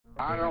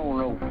I don't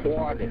know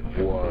what it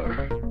was.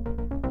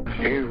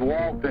 He's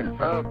walking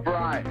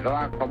upright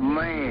like a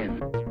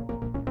man.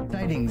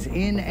 Sightings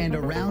in and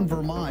around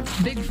Vermont.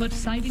 Bigfoot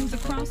sightings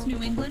across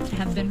New England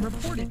have been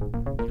reported.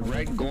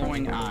 Red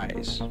glowing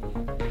eyes,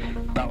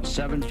 about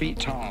 7 feet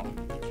tall.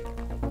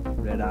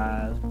 Red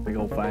eyes, big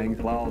old fangs,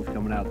 claws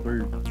coming out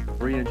through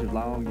 3 inches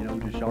long,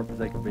 just sharp as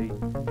they can be.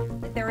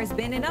 There has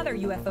been another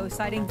UFO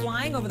sighting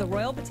flying over the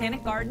Royal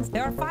Botanic Gardens.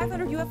 There are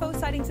 500 UFO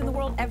sightings in the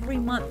world every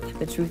month.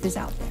 The truth is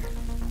out there.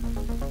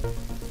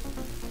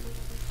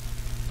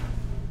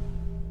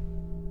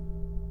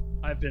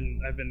 I've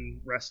been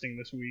resting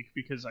this week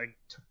because I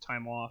took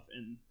time off,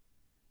 and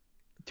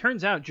it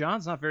turns out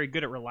John's not very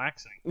good at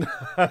relaxing.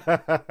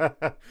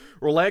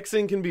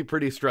 Relaxing can be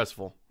pretty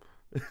stressful.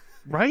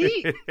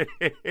 Right?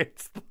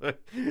 It's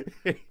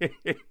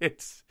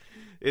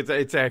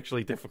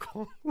actually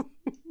difficult.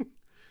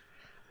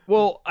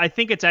 Well, I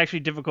think it's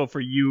actually difficult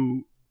for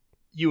you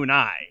and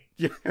I.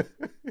 Yeah.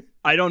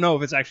 I don't know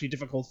if it's actually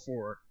difficult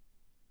for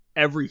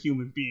every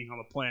human being on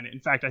the planet. In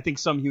fact, I think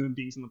some human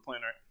beings on the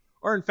planet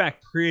are in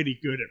fact pretty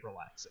good at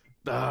relaxing.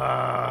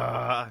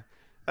 I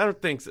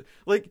don't think so.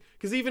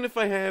 Because even if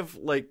I have,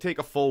 take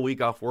a full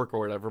week off work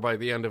or whatever, by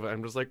the end of it,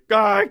 I'm just like,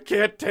 I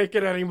can't take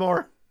it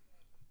anymore.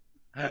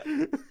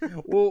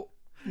 Well,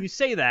 you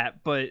say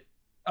that, but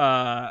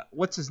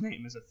what's his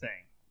name is a thing.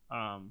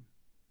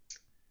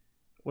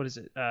 What is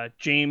it?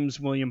 James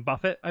William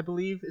Buffett, I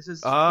believe, is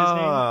his name.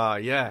 Ah,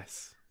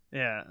 yes.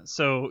 Yeah,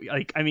 so,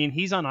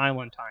 he's on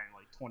island time,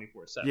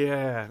 24/7.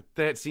 Yeah,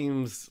 that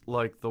seems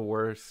like the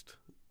worst.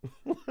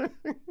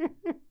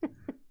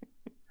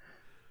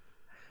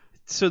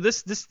 So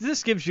this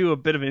gives you a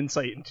bit of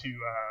insight into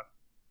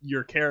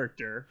your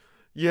character.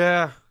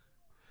 Yeah.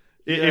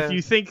 If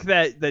you think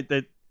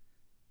that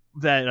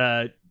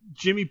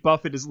Jimmy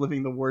Buffett is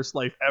living the worst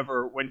life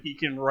ever when he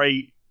can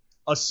write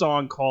a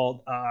song called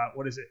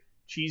what is it?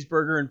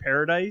 Cheeseburger in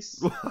Paradise?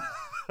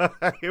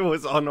 I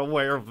was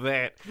unaware of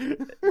that.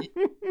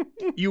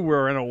 You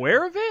were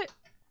unaware of it?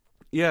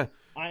 Yeah.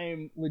 I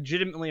am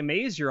legitimately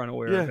amazed you're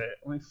unaware of it.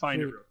 Let me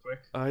find it real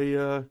quick.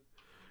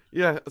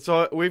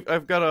 So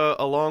I've got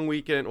a long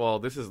weekend. Well,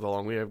 this is the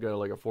long week. I've got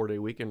a 4-day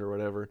weekend or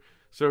whatever.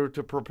 So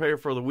to prepare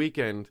for the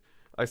weekend,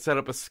 I set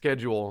up a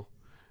schedule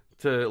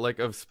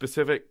of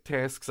specific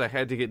tasks I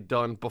had to get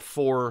done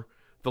before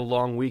the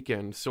long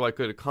weekend, so I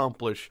could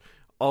accomplish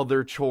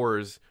other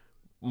chores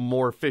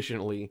more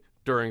efficiently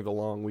during the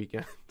long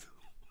weekend.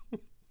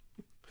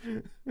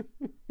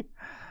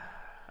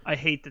 I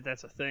hate that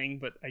that's a thing,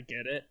 but I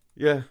get it.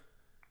 Yeah.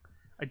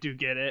 I do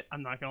get it.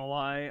 I'm not gonna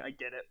lie. I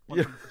get it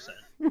 100%.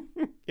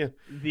 Yeah.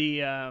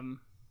 The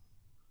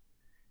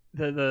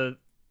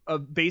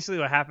basically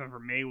what happened for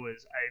me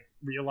was I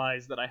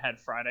realized that I had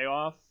Friday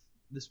off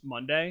this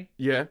Monday.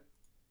 Yeah.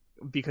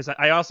 Because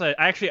I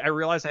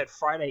realized I had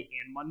Friday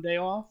and Monday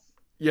off.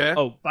 Yeah.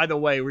 Oh, by the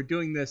way, we're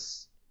doing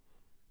this.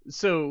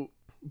 So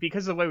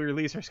because of the way we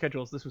release our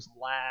schedules, this was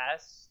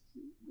last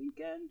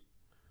weekend.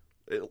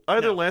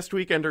 Either last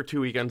weekend or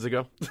 2 weekends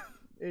ago.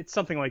 It's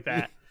something like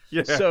that.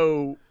 Yeah.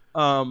 So,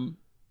 I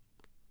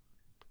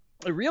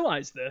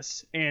realized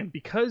this, and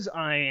because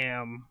I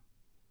am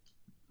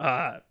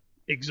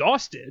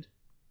exhausted,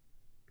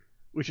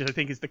 which I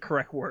think is the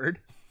correct word,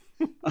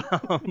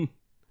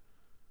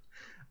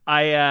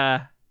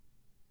 I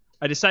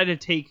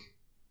decided to take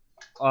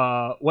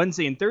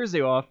Wednesday and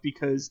Thursday off,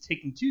 because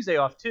taking Tuesday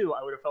off too,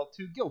 I would have felt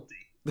too guilty.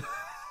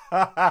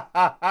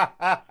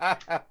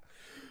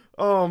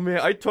 Oh man,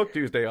 I took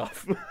Tuesday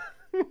off.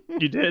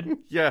 You did?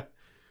 Yeah.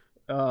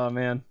 Oh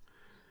man.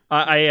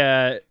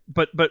 But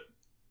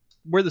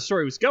where the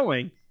story was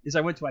going is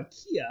I went to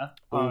IKEA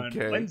on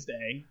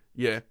Wednesday.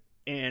 Yeah.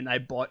 And I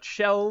bought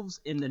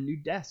shelves in the new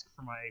desk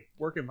for my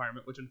work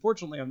environment, which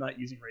unfortunately I'm not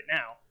using right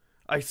now.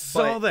 I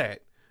saw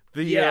that.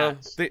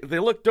 They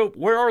look dope.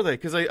 Where are they?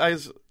 Because I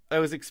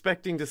was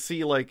expecting to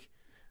see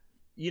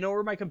You know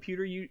where my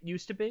computer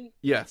used to be?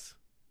 Yes.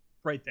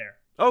 Right there.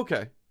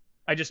 Okay.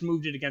 I just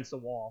moved it against the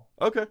wall.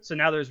 Okay. So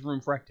now there's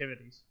room for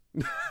activities.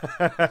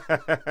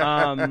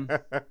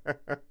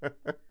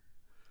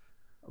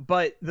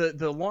 But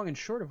the long and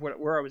short of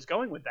where I was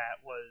going with that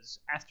was,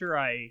 after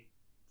I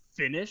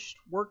finished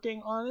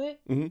working on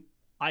it, mm-hmm.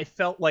 I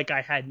felt like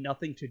I had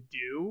nothing to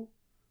do,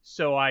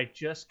 so I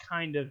just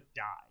kind of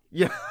died.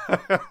 Yeah.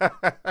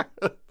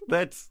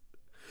 That's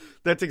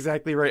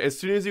exactly right. As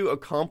soon as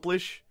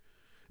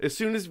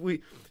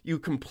you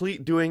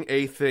complete doing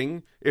a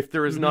thing, if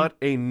there is mm-hmm. not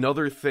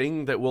another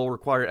thing that will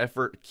require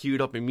effort queued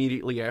up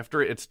immediately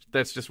after it,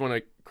 that's just when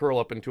I curl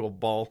up into a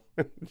ball.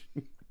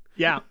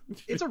 Yeah,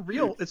 it's a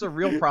real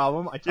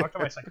problem. I talked to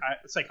my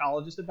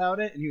psychologist about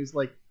it, and he was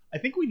like, I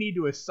think we need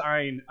to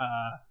assign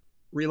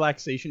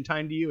relaxation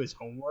time to you as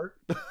homework.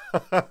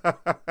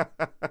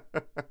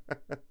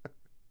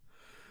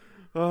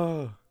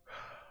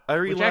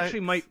 Which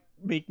actually might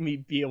make me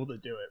be able to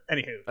do it.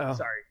 Anywho,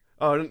 sorry.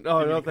 No.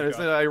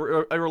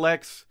 I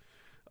relax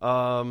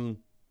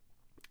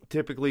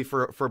typically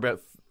for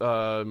about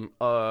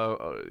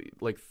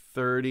like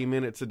 30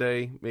 minutes a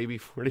day, maybe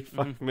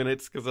 45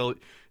 minutes,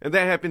 and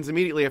that happens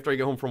immediately after I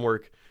get home from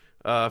work.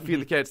 Feed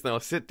the cats, then I'll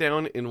sit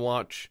down and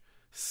watch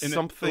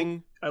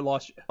something I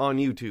lost you. on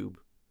YouTube.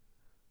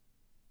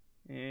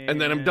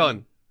 And then I'm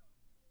done.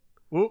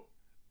 Whoop.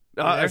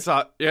 I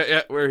saw it.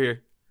 Yeah, we're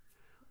here.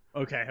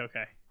 Okay.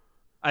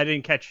 I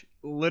didn't catch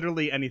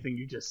literally anything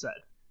you just said.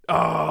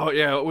 Oh,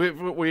 yeah,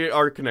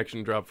 our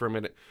connection dropped for a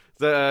minute.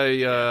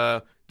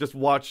 I just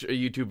watch a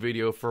YouTube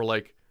video for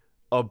like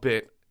a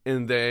bit,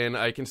 and then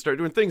I can start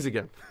doing things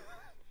again.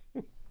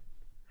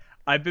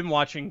 I've been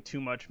watching too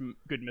much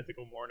Good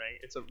Mythical Morning.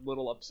 It's a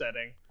little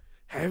upsetting.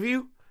 Have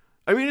you?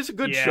 I mean, it's a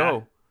good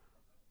show.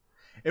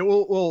 It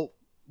will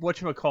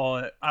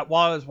whatchamacallit,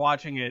 while I was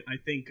watching it, I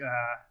think,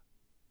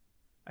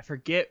 I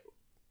forget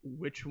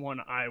which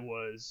one I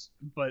was,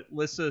 but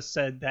Lissa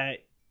said that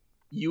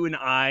you and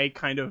I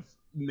kind of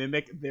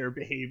mimic their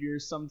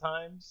behaviors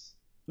sometimes.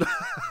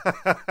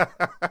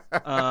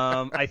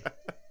 I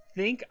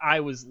think I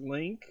was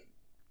Link,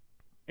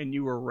 and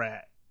you were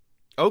Rat.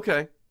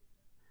 Okay.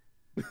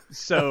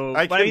 So,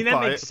 but I mean,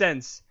 that makes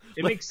sense.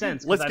 It makes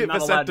sense. Let's get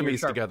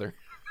vasectomies together.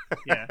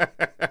 Yeah.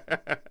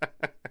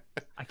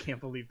 I can't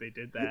believe they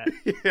did that.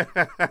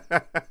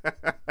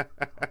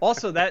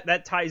 Also,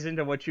 that ties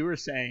into what you were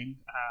saying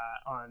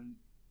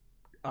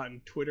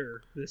on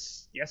Twitter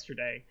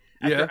yesterday.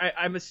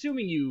 I'm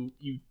assuming you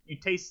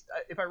taste.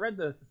 If I read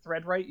the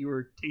thread right, you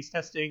were taste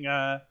testing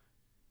a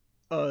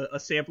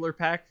sampler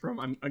pack from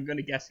I'm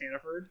gonna guess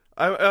Hannaford.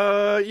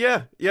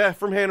 Yeah,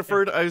 from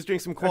Hannaford. I was doing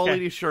some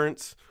quality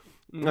assurance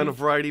on a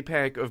variety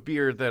pack of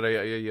beer that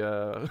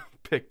I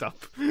picked up.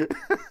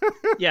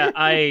 Yeah,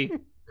 I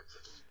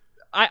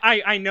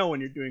know when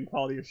you're doing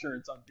quality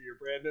assurance on beer,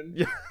 Brandon.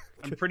 Yeah.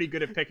 I'm pretty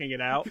good at picking it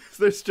out.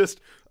 There's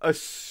just a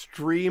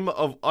stream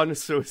of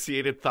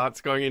unassociated thoughts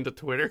going into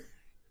Twitter.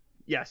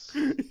 Yes.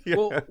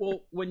 Yeah.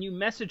 Well, when you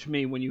message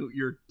me when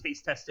you're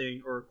taste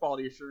testing or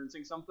quality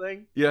assurancing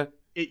something, yeah,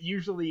 it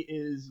usually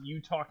is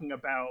you talking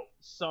about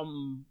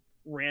some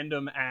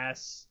random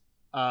ass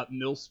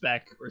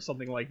mil-spec or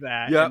something like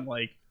that, and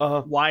like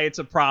why it's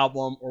a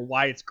problem or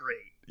why it's great.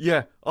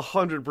 Yeah,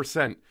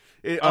 100%.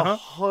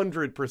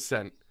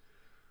 100%.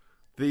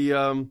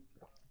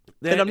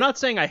 And I'm not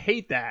saying I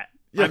hate that.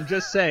 Yeah. I'm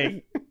just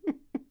saying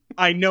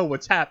I know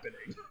what's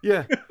happening.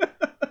 Yeah.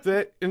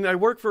 And I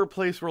work for a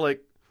place where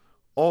like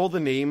all the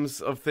names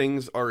of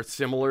things are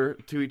similar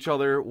to each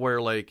other,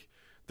 where like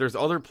there's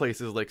other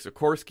places like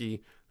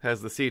Sikorsky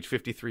has the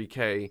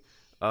CH-53K,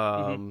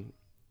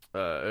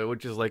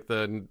 which is like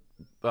the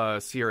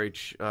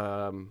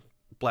CRH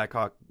Black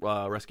Hawk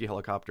rescue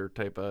helicopter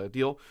type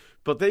deal,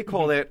 but they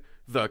call that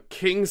the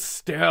King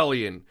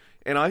Stallion.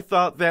 And I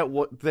thought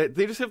that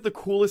they just have the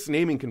coolest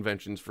naming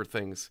conventions for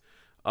things.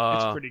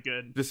 It's pretty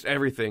good. Just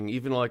everything,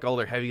 even like all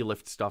their heavy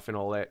lift stuff and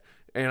all that.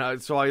 And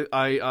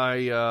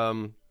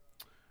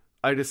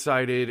I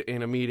decided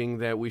in a meeting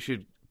that we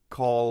should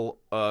call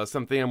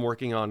something I'm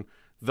working on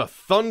the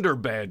Thunder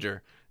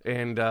Badger.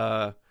 And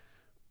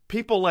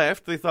people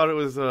laughed. They thought it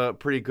was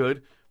pretty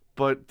good,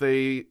 but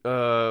they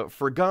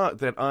forgot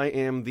that I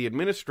am the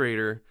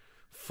administrator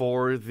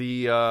for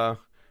the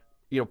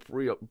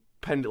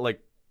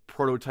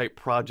prototype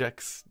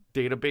projects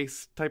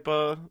database type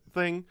of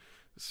thing.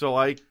 So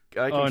I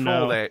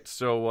control that.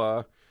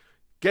 So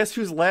guess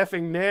who's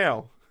laughing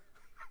now?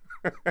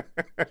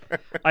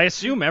 I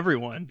assume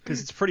everyone,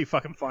 because it's pretty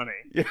fucking funny.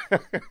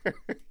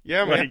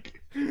 Yeah, man.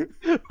 Like,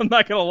 I'm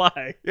not gonna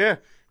lie. Yeah.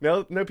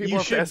 Now people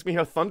have to ask me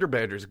how Thunder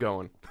Badger's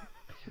going.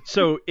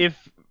 So if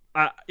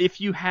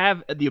you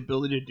have the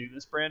ability to do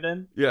this,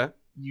 Brandon,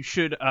 you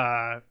should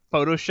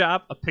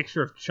Photoshop a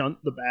picture of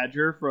Chunt the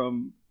Badger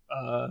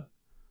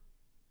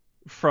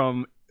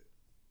from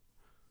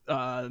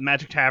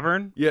Magic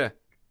Tavern. Yeah.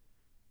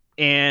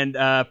 And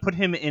put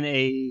him in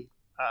a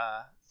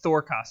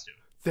Thor costume.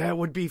 That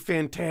would be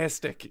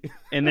fantastic.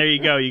 And there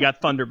you go. You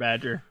got Thunder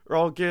Badger. Or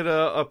I'll get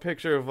a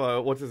picture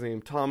of, what's his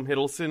name? Tom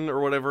Hiddleston or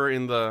whatever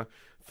in the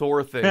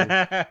Thor thing.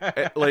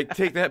 Like,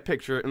 take that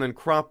picture and then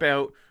crop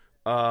out,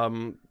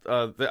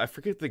 I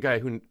forget the guy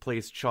who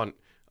plays Chunt.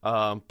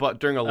 But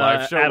during a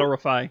live show. Adal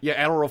Rafai.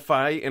 Yeah, Adal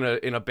Rafai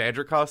in a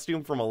Badger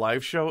costume from a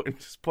live show and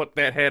just put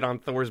that head on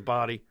Thor's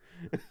body.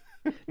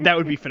 That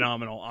would be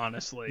phenomenal,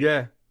 honestly.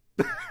 Yeah.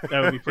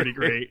 That would be pretty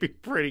great. It'd be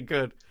pretty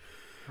good.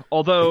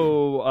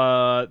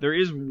 Although, there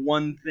is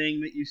one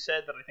thing that you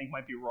said that I think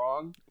might be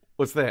wrong.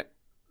 What's that?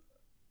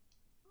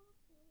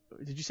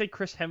 Did you say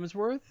Chris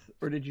Hemsworth?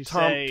 Or did you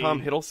say...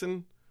 Tom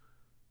Hiddleston?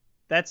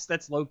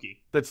 That's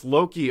Loki. That's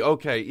Loki,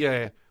 okay,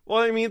 yeah.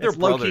 Well, I mean, they're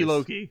brothers.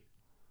 Loki.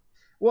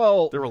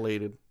 Well... They're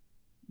related.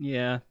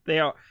 Yeah, they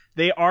are.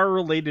 They are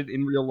related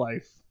in real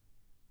life.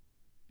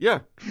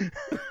 Yeah.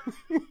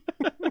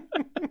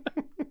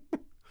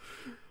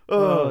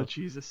 Oh,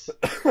 Jesus.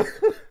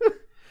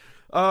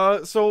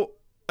 So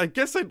I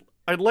guess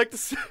I'd like to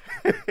say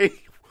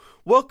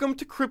welcome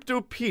to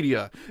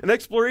Cryptopedia, an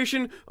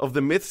exploration of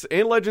the myths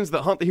and legends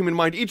that haunt the human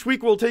mind. Each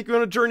week we'll take you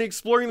on a journey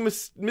exploring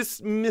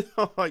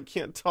the I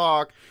can't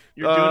talk.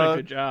 You're doing a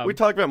good job. We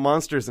talk about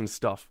monsters and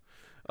stuff.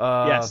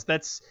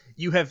 Yes,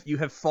 you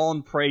have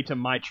fallen prey to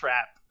my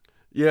trap.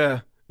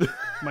 Yeah.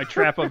 My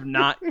trap of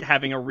not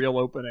having a real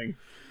opening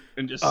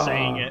and just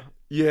saying it.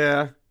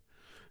 Yeah.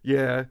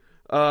 Yeah.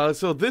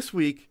 So this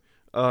week,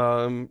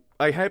 I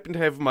happen to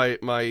have my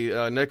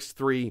next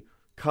 3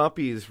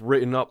 copies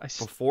written up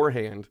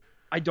beforehand.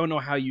 I don't know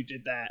how you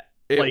did that.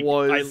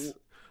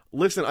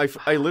 Listen,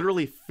 I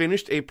literally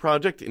finished a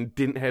project and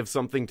didn't have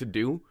something to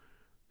do,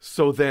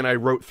 so then I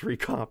wrote 3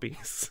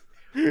 copies.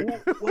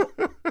 Well,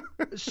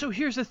 so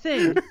here's the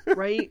thing,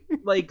 right?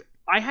 Like,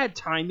 I had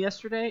time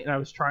yesterday, and I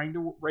was trying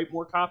to write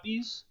more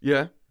copies.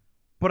 Yeah.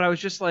 But I was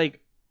just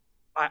like,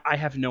 I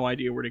have no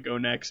idea where to go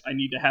next. I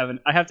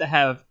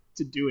have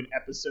to do an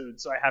episode,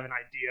 so I have an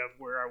idea of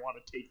where I want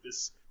to take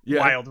this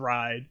wild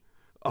ride.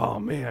 Oh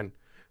man.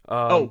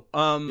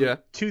 Yeah.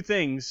 2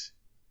 things.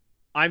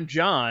 I'm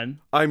John.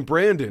 I'm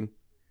Brandon.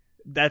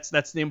 That's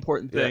the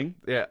important thing.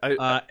 Yeah.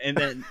 And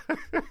then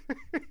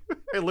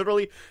I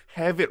literally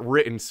have it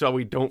written so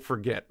we don't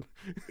forget.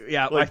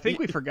 Yeah, I think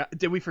we forgot.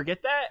 Did we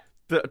forget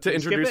that? To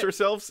introduce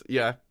ourselves?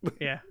 Yeah.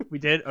 Yeah, we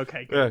did?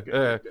 Okay, good.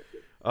 Good.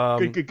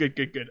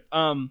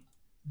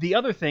 The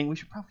other thing, we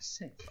should probably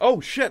sync. Oh,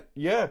 shit.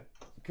 Yeah.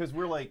 Because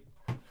we're like,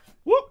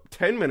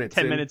 10 minutes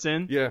in. 10 minutes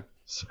in? Yeah.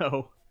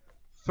 So,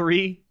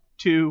 3,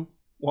 2,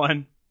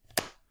 1.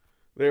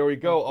 There we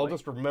go. I'll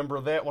just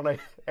remember that when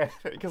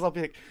because I'll be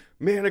like,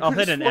 man, I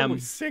could have sworn we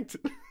synced.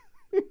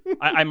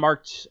 I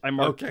marked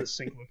the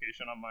sync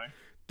location on mine.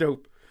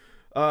 Dope.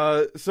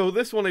 So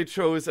this one I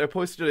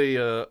posted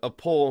a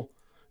poll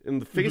in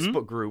the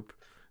Facebook group.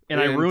 And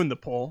I ruined the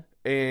poll.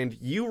 And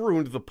you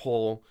ruined the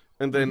poll.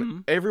 And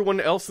then everyone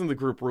else in the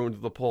group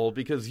ruined the poll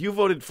because you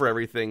voted for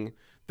everything.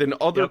 Then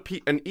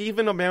an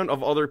even amount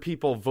of other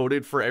people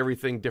voted for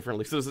everything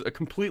differently. So there's a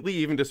completely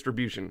even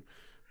distribution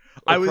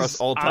across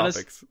all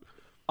topics.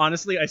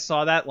 Honestly, I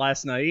saw that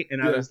last night,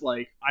 and I was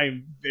like,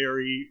 I'm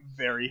very,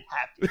 very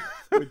happy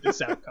with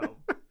this outcome.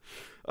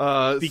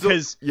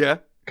 Because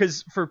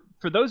for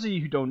those of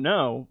you who don't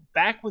know,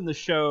 back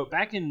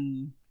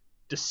in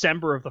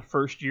December of the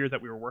first year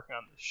that we were working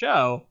on the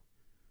show,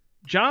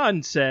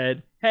 John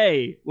said,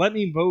 "Hey, let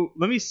me vote.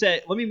 Let me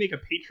make a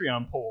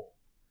Patreon poll,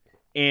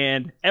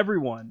 and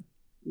everyone,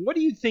 what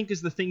do you think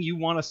is the thing you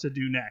want us to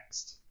do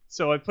next?"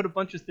 So I put a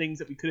bunch of things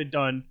that we could have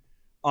done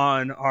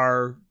on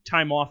our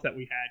time off that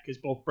we had, because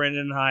both Brandon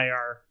and I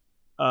are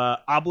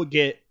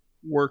obligate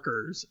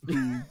workers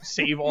who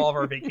save all of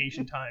our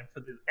vacation time for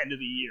the end of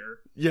the year.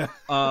 Yeah.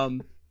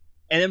 And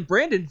then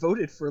Brandon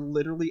voted for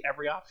literally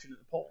every option in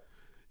the poll.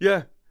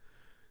 Yeah.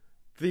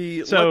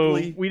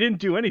 Luckily, we didn't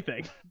do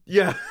anything.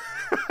 Yeah.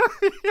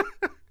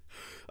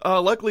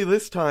 Luckily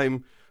this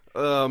time,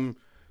 there's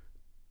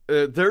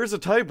a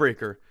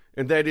tiebreaker.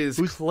 And that is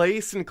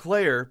Clay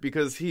Sinclair,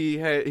 because he's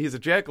a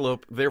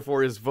jackalope,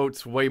 therefore his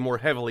votes weigh more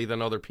heavily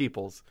than other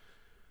people's.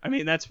 I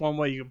mean, that's one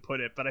way you can put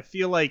it, but I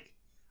feel like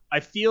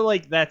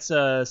that's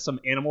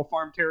some Animal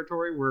Farm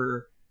territory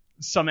where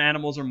some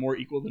animals are more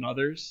equal than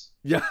others.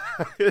 Yeah,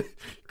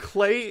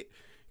 Clay,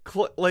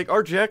 like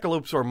our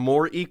jackalopes are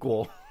more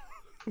equal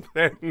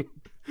than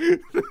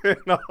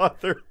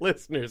other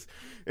listeners,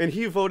 and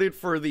he voted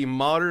for the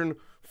modern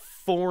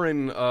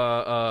foreign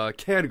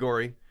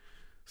category,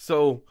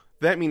 so.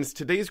 That means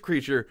today's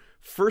creature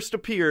first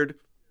appeared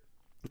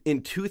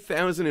in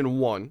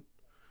 2001.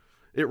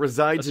 It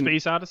resides in...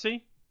 Space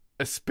Odyssey?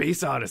 A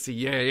Space Odyssey,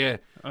 yeah.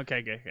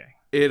 Okay.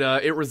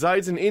 It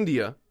resides in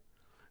India.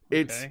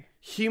 It's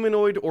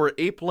humanoid or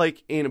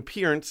ape-like in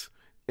appearance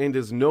and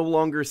is no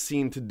longer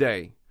seen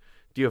today.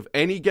 Do you have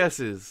any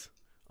guesses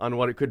on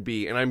what it could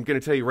be? And I'm going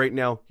to tell you right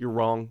now, you're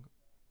wrong.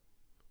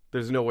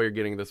 There's no way you're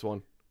getting this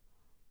one.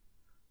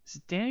 Is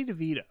it Danny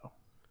DeVito?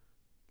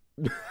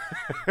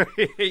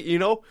 You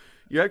know,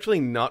 you're actually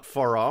not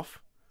far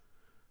off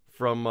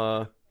from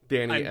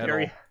Danny at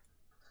all.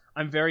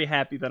 I'm very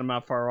happy that I'm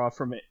not far off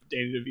from it,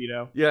 Danny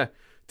DeVito. Yeah.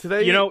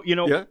 Today, you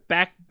know,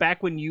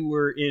 back when you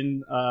were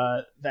in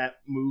that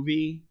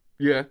movie.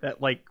 Yeah.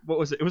 That, like, what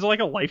was it? It was like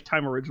a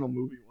Lifetime original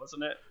movie,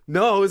 wasn't it?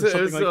 No, it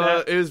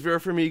was Vera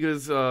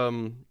Farmiga's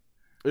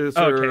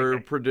her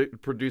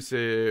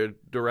producer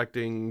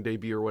directing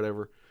debut or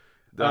whatever.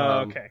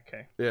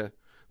 Okay. Yeah.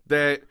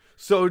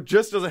 So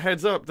just as a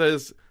heads up,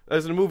 there's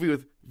a movie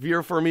with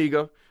Vera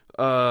Farmiga,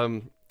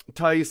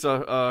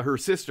 Thaisa, her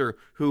sister,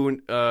 who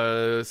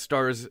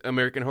stars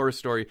American Horror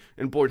Story,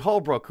 and Boyd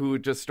Holbrook, who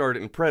just starred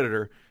in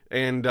Predator.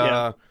 And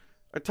I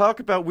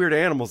talk about weird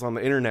animals on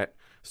the internet.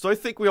 So I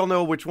think we all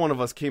know which one of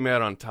us came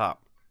out on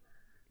top.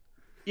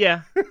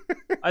 Yeah,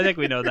 I think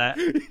we know that.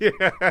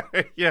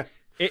 Yeah.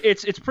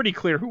 It's pretty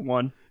clear who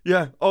won.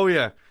 Yeah. Oh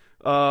yeah.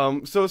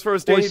 So as far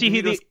as Danny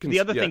the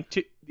other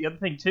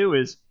thing too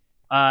is.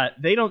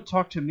 They don't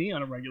talk to me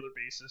on a regular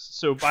basis,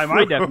 so by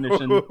my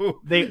definition,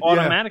 they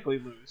automatically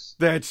lose.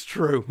 That's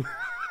true.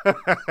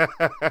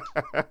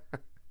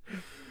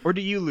 Or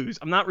do you lose?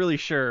 I'm not really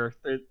sure.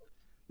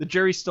 The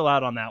jury's still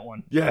out on that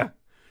one. Yeah.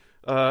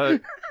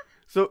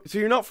 So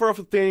you're not far off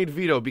with Danny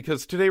DeVito,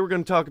 because today we're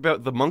going to talk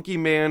about the Monkey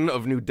Man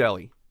of New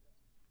Delhi.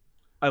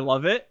 I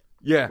love it.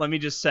 Yeah. Let me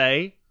just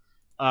say,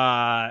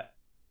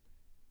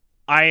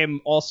 I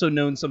am also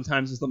known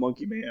sometimes as the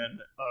Monkey Man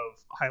of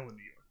Highland,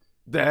 New York.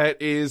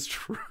 That is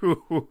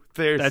true.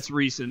 That's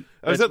recent.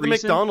 I was at the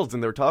McDonald's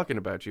and they were talking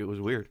about you. It was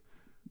weird.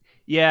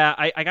 Yeah,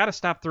 I got to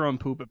stop throwing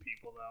poop at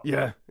people, though.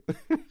 Yeah.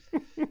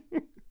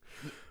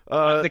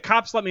 The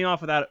cops let me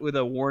off with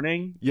a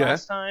warning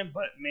last time,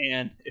 but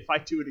man, if I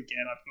do it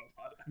again,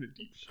 I'm in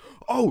deep shit.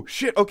 Oh,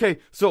 shit. Okay,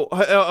 so,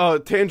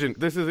 tangent.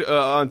 This is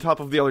on top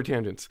of the other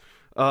tangents.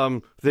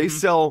 They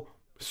sell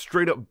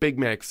straight-up Big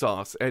Mac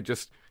sauce at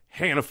just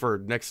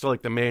Hannaford next to,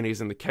 like, the mayonnaise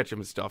and the ketchup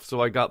and stuff,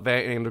 so I got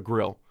that and a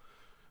grill.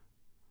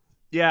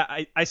 Yeah,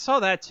 I saw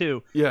that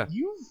too. Yeah.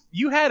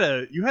 You had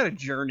a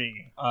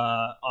journey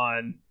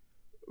on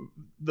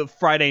the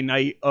Friday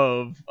night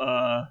of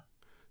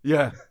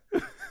yeah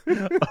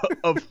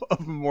of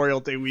Memorial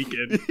Day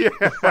weekend. Yeah.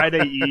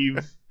 Friday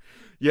Eve.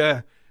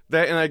 Yeah.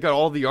 That, and I got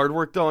all the yard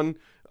work done.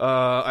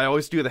 I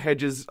always do the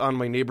hedges on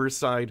my neighbor's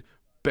side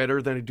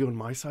better than I do on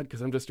my side because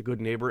I'm just a good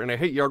neighbor. And I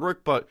hate yard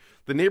work, but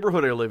the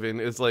neighborhood I live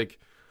in is like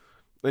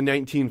the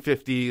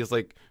 1950s.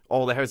 Like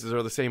all the houses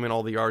are the same and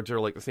all the yards are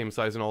like the same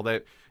size and all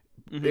that.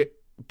 Mm-hmm.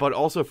 But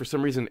also, for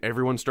some reason,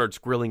 everyone starts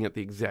grilling at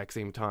the exact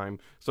same time.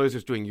 So I was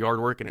just doing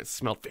yard work, and it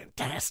smelled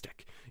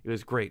fantastic. It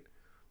was great.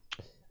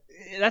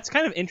 That's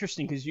kind of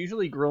interesting, because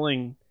usually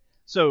grilling...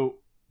 So,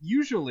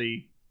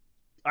 usually,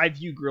 I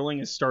view grilling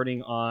as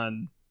starting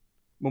on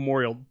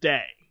Memorial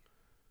Day.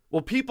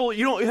 Well, people,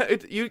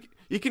 you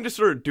can just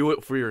sort of do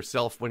it for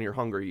yourself when you're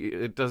hungry.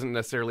 It doesn't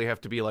necessarily have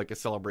to be like a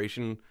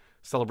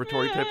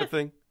celebratory type of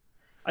thing.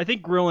 I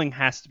think grilling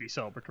has to be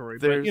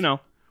celebratory, but,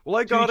 well,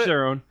 I got to each it.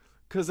 their own.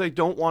 Because I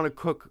don't want to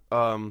cook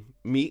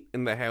meat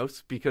in the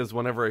house, because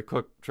whenever I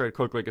try to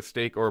cook like a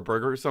steak or a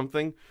burger or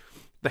something,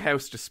 the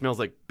house just smells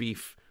like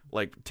beef,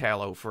 like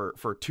tallow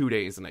for 2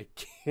 days, and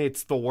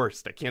it's the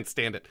worst. I can't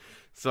stand it.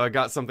 So I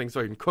got something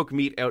so I can cook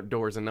meat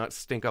outdoors and not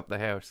stink up the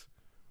house.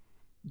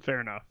 Fair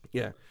enough.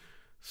 Yeah.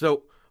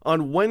 So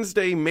on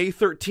Wednesday, May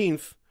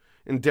 13th,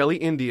 in Delhi,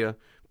 India,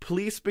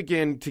 police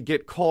began to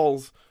get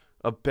calls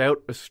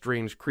about a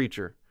strange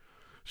creature.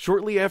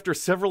 Shortly after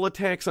several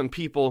attacks on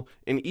people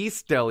in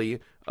East Delhi,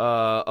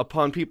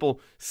 upon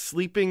people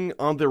sleeping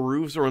on their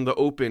roofs or in the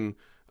open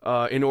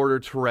in order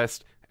to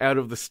rest out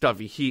of the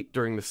stuffy heat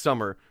during the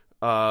summer,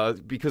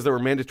 because there were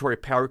mandatory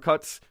power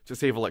cuts to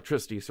save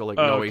electricity, so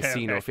no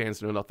AC, no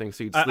fans, no nothing,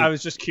 so you'd sleep I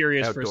was just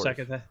curious outdoors. for a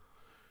second.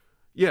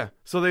 Yeah,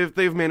 so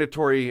they've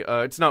mandatory,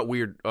 it's not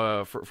weird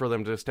for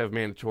them to just have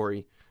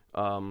mandatory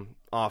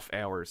off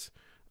hours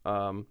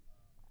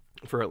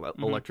for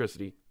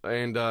electricity.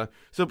 And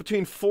so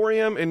between 4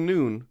 a.m. and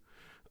noon,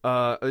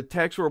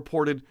 attacks were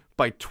reported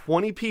by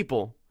 20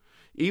 people.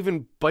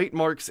 Even bite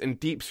marks and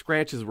deep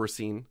scratches were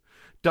seen.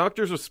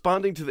 Doctors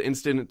responding to the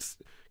incidents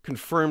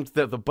confirmed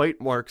that the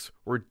bite marks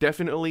were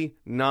definitely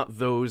not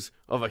those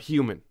of a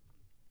human.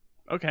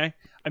 Okay.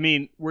 I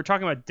mean, we're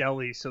talking about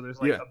Delhi, so there's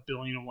a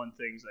billion and one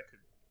things that could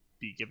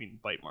be giving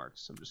bite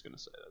marks. I'm just going to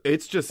say that.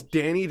 It's just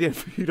Danny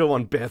DeVito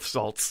on bath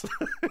salts.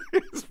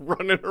 He's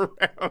running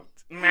around.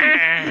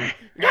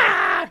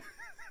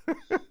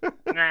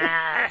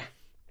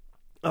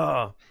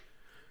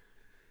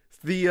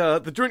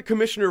 The Joint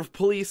Commissioner of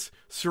Police,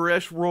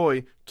 Suresh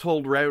Roy,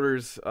 told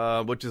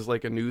Reuters, which is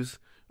like a news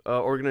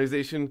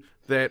organization,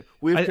 that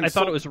I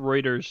thought it was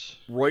Reuters.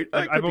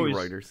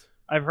 Reuters.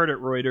 I've heard it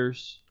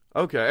Reuters.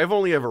 Okay, I've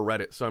only ever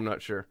read it, so I'm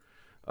not sure.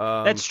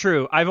 That's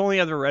true. I've only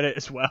ever read it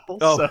as well.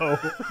 Oh. So.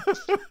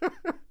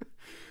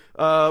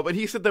 But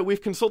he said that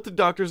we've consulted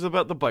doctors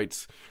about the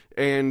bites,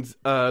 and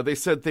they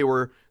said they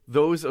were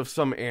those of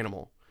some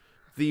animal.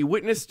 The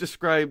witness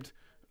described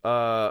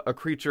a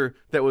creature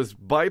that was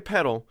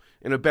bipedal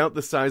and about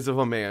the size of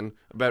a man,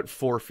 about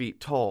 4 feet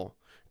tall,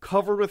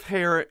 covered with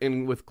hair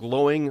and with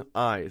glowing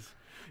eyes.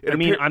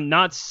 I'm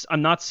not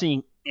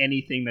seeing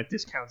anything that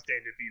discounts Danny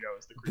DeVito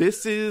as the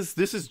creature.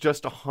 This is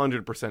just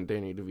 100%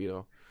 Danny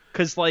DeVito.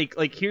 Because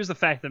here's the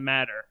fact of the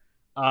matter.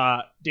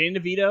 Danny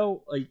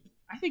DeVito,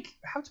 I think,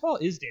 how tall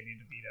is Danny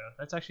DeVito?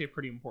 That's actually a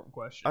pretty important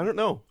question. I don't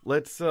know.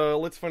 Let's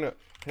find out.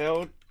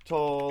 How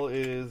tall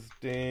is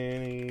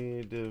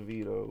Danny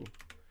DeVito?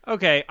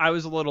 Okay, I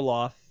was a little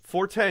off.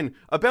 4'10",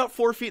 about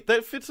 4 feet.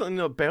 That fits on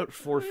about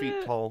 4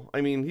 feet tall.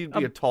 I mean, he'd be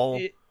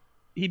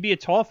He'd be a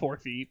tall 4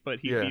 feet, but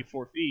he'd be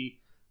 4 feet.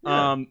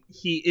 Yeah.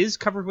 He is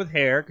covered with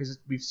hair because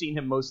we've seen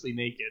him mostly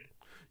naked.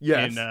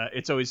 Yes. And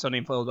It's Always Sunny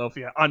in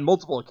Philadelphia on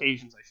multiple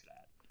occasions, I should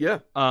add.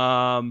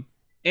 Yeah.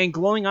 And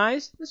glowing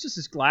eyes. That's just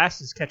his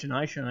glasses catching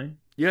eye shine.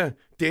 Yeah,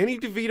 Danny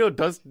DeVito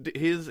does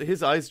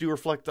his eyes do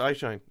reflect eye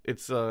shine.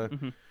 It's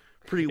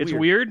pretty weird. It's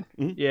weird.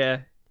 Mm-hmm.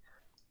 Yeah.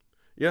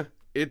 Yeah.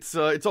 It's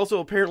also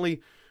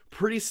apparently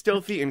pretty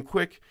stealthy and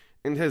quick,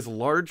 and has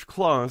large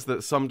claws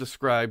that some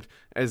described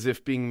as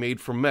if being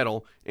made from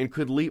metal and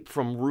could leap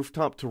from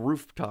rooftop to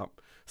rooftop.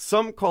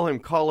 Some call him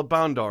Kala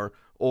Bandar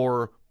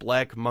or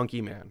Black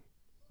Monkey Man.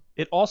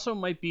 It also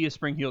might be a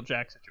Spring-Heeled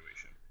Jack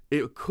situation.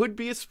 It could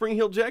be a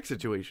Spring-Heeled Jack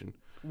situation.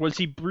 Was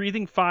he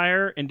breathing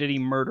fire, and did he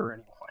murder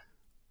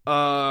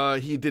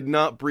anyone? He did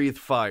not breathe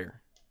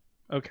fire.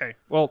 Okay.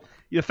 Well,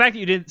 the fact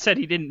that you said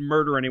he didn't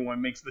murder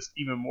anyone makes this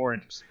even more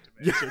interesting to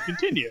me. So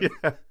continue.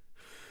 Yeah.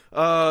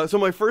 So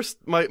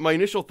my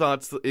initial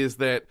thoughts is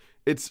that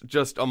it's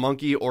just a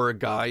monkey or a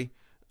guy,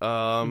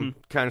 kind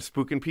of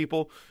spooking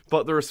people.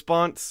 But the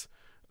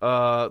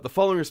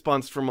following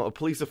response from a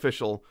police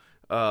official,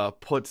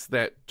 puts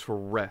that to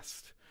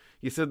rest.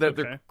 He said that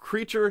the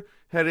creature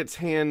had its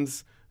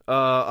hands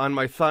on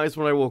my thighs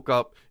when I woke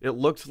up. It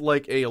looked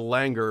like a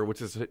langur,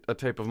 which is a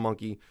type of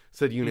monkey,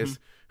 said Eunice,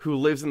 who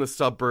lives in the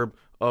suburb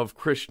of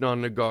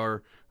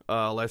Krishnanagar,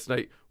 last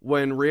night,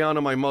 when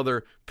Rihanna, my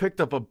mother, picked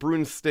up a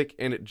broomstick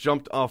and it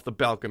jumped off the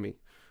balcony.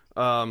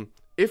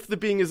 If the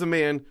being is a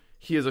man,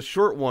 he is a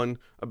short one,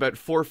 about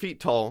 4 feet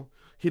tall.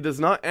 He does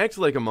not act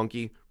like a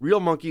monkey. Real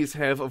monkeys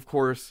have, of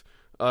course,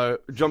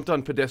 jumped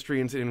on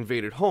pedestrians and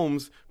invaded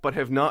homes, but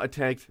have not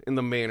attacked in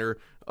the manner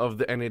of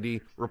the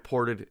entity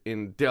reported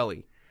in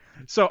Delhi.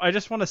 So I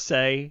just want to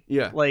say,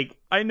 Yeah. like,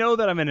 I know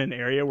that I'm in an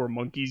area where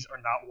monkeys are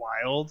not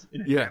wild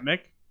in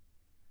endemic.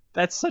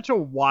 That's such a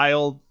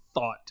wild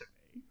thought to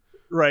me,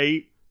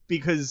 right?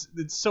 Because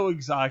it's so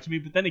exotic to me.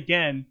 But then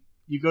again,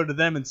 you go to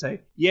them and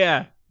say,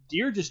 yeah,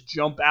 deer just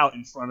jump out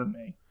in front of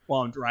me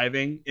while I'm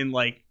driving in,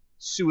 like,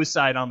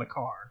 suicide on the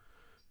car.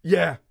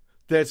 Yeah,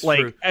 that's like,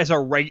 true. As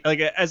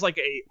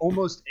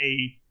almost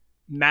a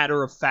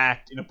matter of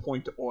fact in a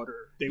point to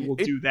order. They will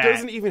do that. It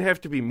doesn't even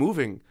have to be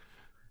moving.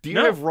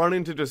 Deer have run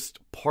into just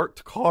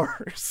parked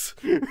cars.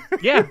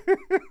 Yeah.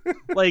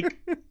 Like,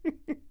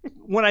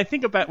 when I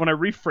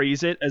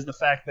rephrase it as the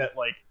fact that,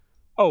 like,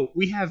 oh,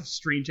 we have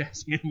strange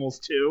ass animals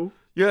too.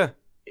 Yeah.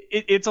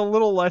 It's a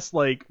little less,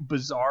 like,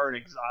 bizarre and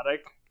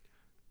exotic.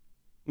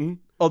 Mm-hmm.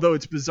 Although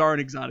it's bizarre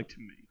and exotic to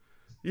me.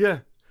 Yeah.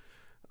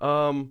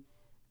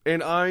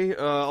 And I,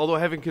 although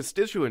having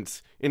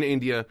constituents in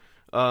India,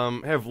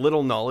 have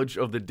little knowledge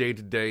of the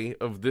day-to-day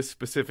of this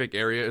specific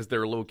area, as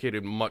they're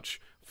located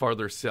much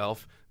farther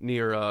south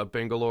near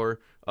Bangalore,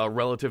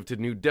 relative to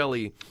New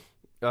Delhi.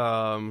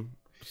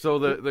 So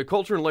the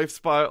culture and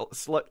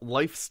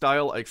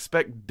lifestyle I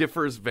expect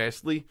differs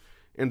vastly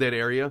in that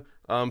area.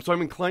 So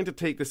I'm inclined to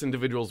take this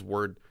individual's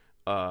word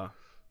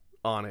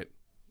on it.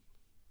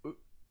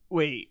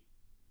 Wait,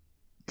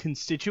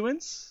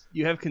 constituents?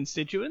 You have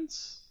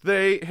constituents?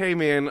 Hey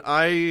man,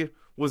 I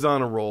was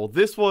on a roll.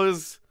 This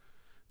was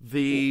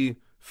the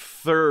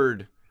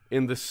third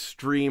in the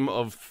stream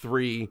of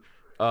 3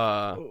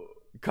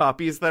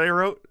 copies that I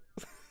wrote.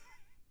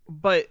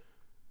 But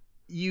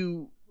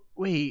you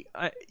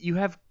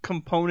have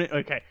component.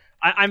 Okay,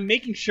 I'm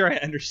making sure I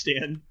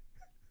understand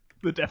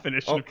the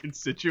definition of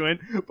constituent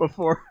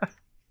before.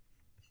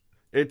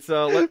 It's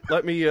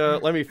let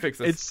me fix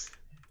this.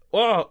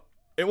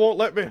 It won't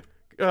let me.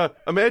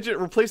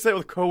 Imagine replace that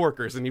with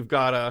coworkers, and you've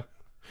got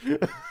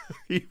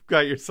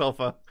yourself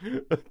a.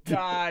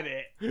 Got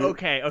it.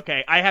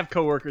 Okay. I have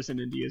coworkers in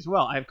India as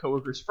well. I have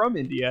coworkers from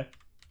India,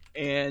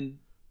 and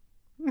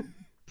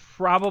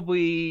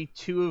probably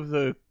some of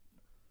the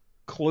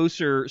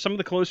closer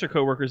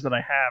coworkers that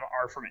I have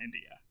are from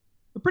India.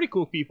 They're pretty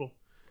cool people.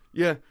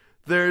 Yeah,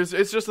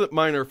 it's just that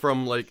mine are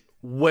from, like,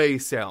 way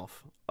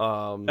south,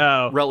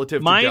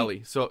 relative to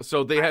Delhi.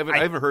 So they haven't. I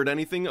haven't heard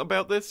anything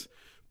about this,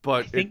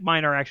 but I think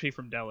mine are actually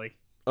from Delhi.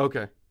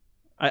 Okay.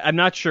 I'm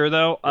not sure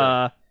though.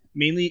 Yeah.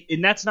 Mainly,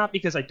 and that's not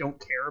because I don't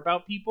care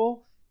about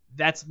people.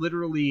 That's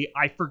literally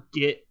I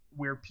forget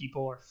where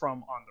people are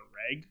from on the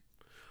reg.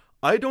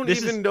 I don't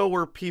even know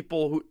where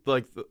people who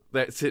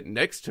that sit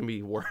next to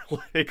me were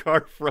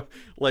are from.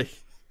 Like,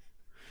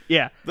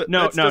 yeah,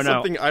 that's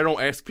something I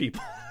don't ask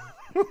people.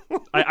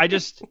 I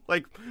just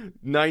like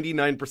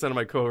 99% of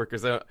my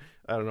coworkers. I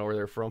don't know where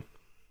they're from.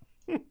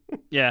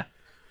 Yeah,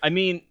 I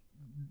mean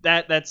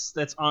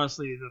that's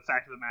honestly the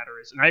fact of the matter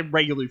is, and I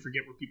regularly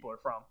forget where people are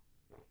from.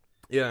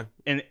 Yeah,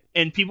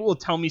 and people will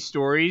tell me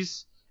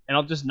stories, and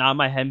I'll just nod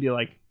my head and be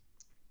like,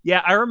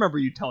 "Yeah, I remember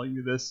you telling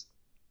me this."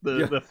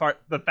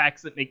 The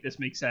facts that make this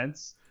make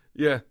sense.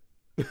 Yeah,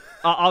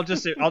 I'll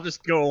just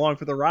go along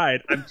for the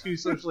ride. I'm too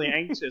socially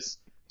anxious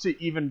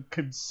to even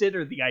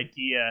consider the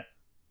idea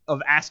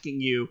of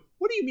asking you,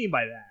 "What do you mean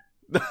by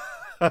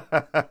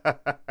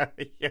that?"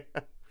 Yeah.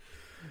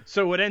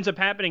 So what ends up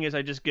happening is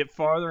I just get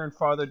farther and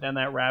farther down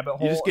that rabbit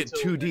hole. You just get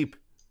too deep.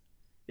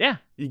 Yeah,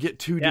 you get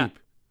too deep.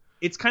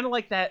 It's kind of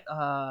like that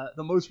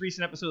the most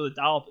recent episode of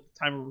The Dollop at the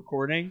time of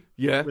recording.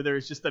 Yeah, where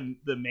there's just the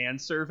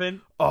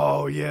manservant.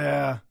 Oh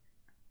yeah.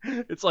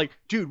 It's like,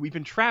 dude, we've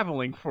been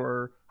traveling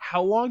for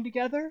how long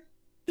together?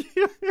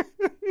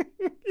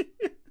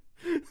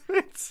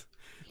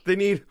 They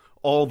need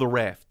all the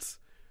rafts.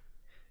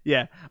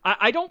 Yeah,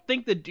 I don't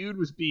think the dude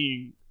was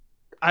being.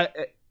 I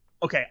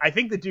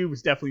think the dude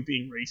was definitely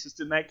being racist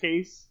in that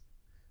case.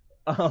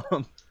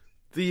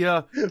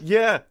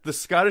 The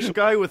Scottish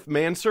guy with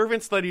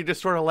manservants that he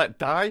just sort of let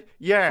die.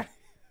 Yeah,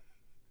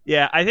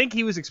 I think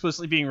he was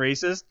explicitly being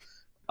racist.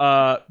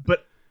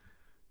 But.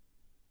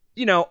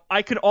 You know,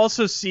 I could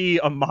also see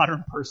a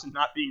modern person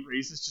not being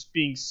racist, just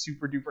being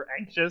super duper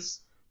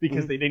anxious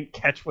because they didn't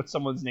catch what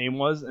someone's name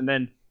was, and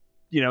then,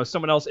 you know,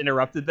 someone else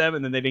interrupted them,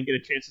 and then they didn't get a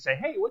chance to say,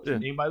 "Hey, what's your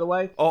name, by the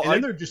way?" Oh, and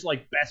then they're just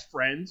like best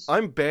friends.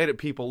 I'm bad at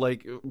people.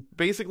 Like,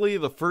 basically,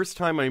 the first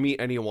time I meet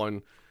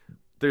anyone,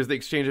 there's the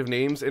exchange of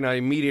names, and I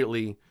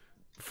immediately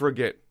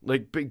forget.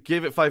 Like,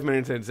 give it 5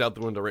 minutes and it's out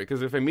the window, right?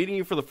 Because if I'm meeting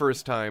you for the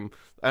first time,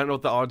 I don't know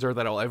what the odds are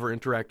that I'll ever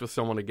interact with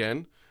someone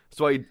again.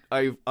 So I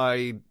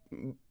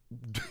you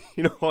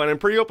know, and I'm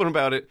pretty open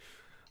about it.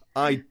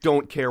 I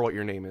don't care what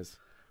your name is.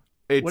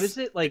 What is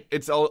it like?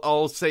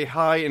 I'll say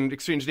hi and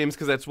exchange names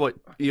because that's what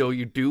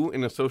you do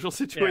in a social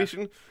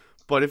situation. Yeah.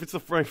 But if it's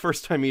my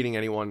first time meeting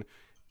anyone,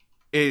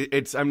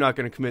 I'm not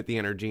going to commit the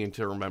energy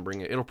into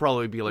remembering it. It'll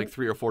probably be like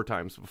 3 or 4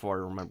 times before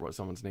I remember what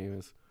someone's name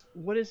is.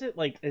 What is it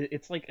like?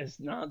 It's like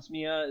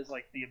anosmia is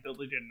like the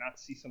ability to not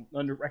see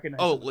recognize.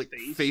 Oh, like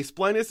face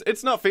blindness?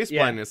 It's not face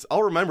blindness.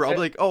 I'll remember. I'll be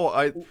like,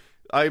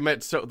 I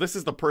met this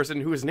is the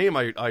person whose name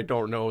I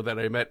don't know that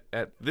I met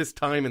at this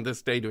time and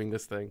this day doing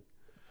this thing.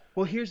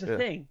 Well, here's the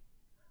thing.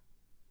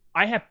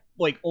 I have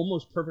like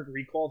almost perfect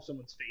recall of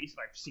someone's face. If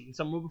I've seen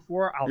someone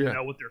before, I'll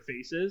know what their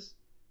face is.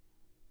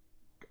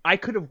 I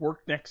could have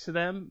worked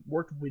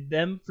with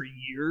them for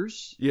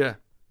years. Yeah.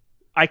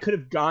 I could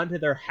have gone to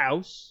their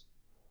house,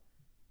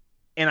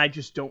 and I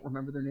just don't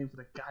remember their name for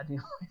the goddamn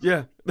life.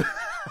 Yeah.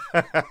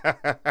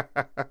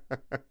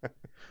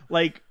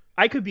 Like,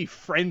 I could be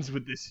friends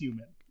with this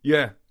human.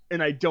 Yeah.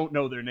 And I don't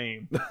know their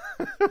name.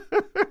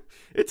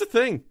 It's a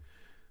thing.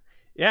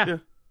 Yeah.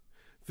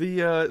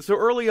 So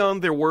early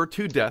on, there were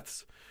 2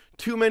 deaths.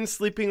 2 men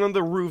sleeping on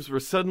the roofs were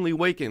suddenly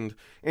wakened,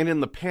 and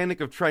in the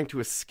panic of trying to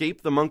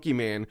escape the monkey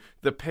man,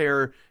 the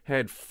pair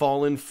had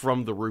fallen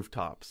from the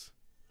rooftops.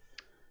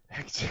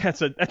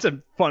 That's a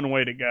fun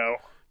way to go.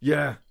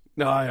 Yeah.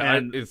 No,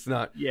 it's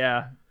not.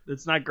 Yeah,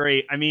 it's not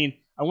great. I mean,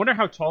 I wonder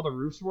how tall the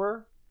roofs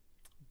were.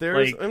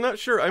 I'm not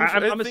sure. I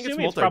think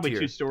assuming it's probably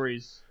 2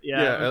 stories.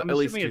 Yeah, I'm at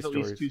least assuming 2 it's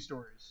stories. At least 2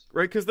 stories.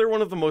 Right, because they're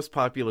one of the most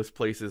populous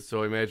places,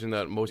 so I imagine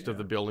that most of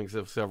the buildings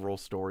have several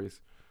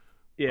stories.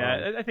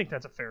 Yeah, I think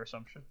that's a fair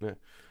assumption.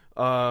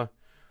 Yeah.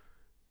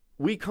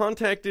 We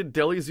contacted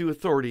Delhi Zoo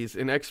authorities,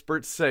 and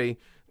experts say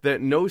that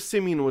no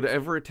simian would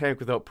ever attack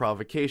without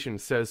provocation,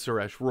 says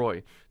Suresh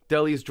Roy,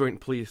 Delhi's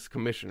Joint Police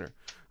Commissioner.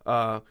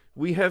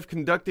 We have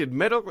conducted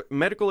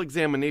medical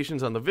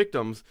examinations on the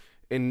victims,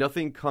 and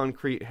nothing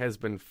concrete has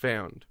been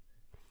found.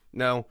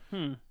 Now,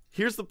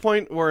 here's the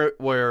point where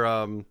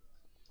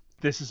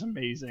this is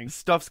amazing.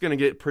 Stuff's gonna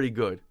get pretty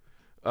good,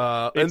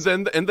 and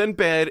then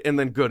bad, and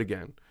then good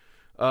again.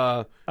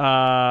 The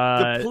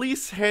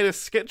police had a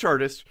sketch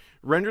artist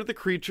render the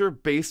creature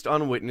based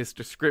on witness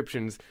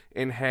descriptions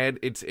and had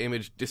its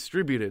image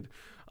distributed.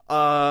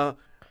 I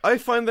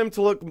find them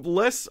to look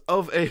less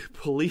of a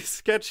police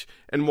sketch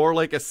and more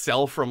like a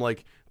cell from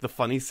like the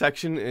funny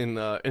section in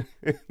the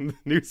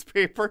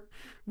newspaper.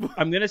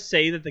 I'm gonna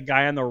say that the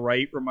guy on the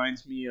right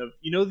reminds me of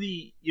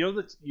the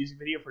music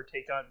video for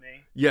Take on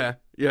Me. Yeah.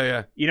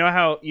 You know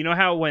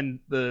how when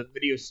the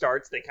video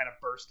starts they kind of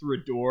burst through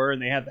a door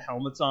and they have the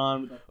helmets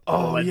on. With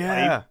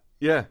pipe?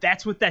 Yeah.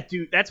 That's what that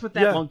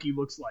monkey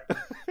looks like.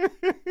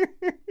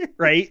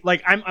 Right?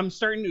 Like I'm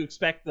starting to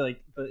expect the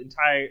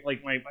entire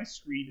my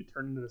screen to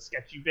turn into the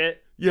sketchy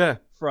bit. Yeah.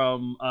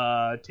 From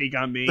Take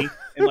on Me,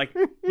 and like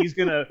he's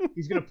gonna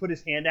put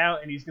his hand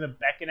out and he's gonna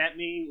beckon at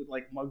me with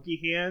like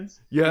monkey hands.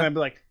 Yeah. And I'd be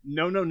like,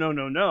 no,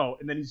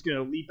 and then he's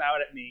gonna leap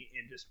out at me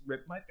and just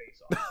rip my face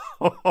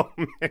off. Oh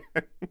man.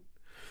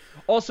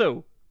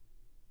 Also,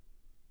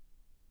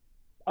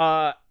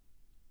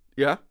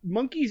 yeah.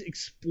 Monkeys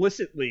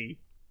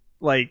explicitly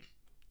like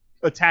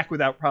attack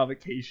without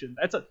provocation.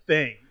 That's a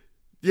thing.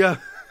 Yeah.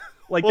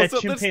 Like that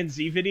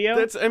chimpanzee video.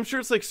 I'm sure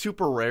it's like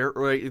super rare,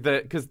 right?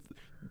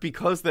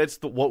 Because that's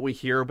what we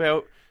hear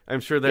about.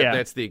 I'm sure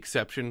that's the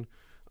exception.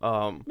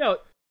 No,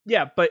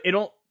 yeah, but it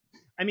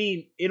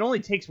only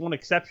takes one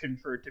exception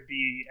for it to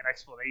be an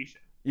explanation.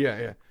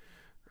 Yeah.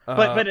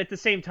 But at the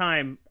same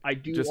time, I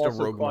do just also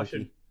a rogue caution.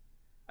 monkey.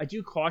 I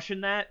do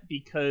caution that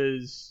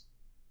because,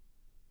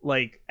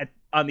 like,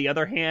 on the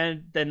other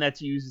hand, then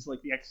that's used as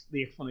like the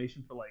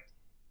explanation for like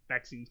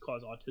vaccines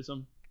cause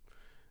autism.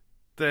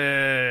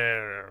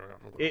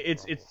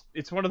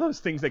 It's one of those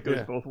things that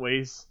goes both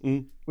ways,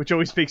 which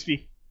always makes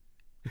me.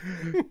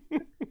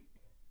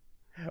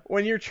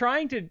 When you're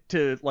trying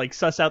to like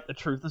suss out the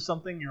truth of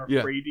something, you're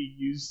afraid to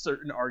use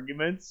certain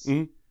arguments.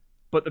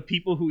 But the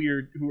people who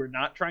are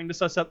not trying to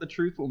suss out the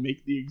truth will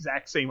make the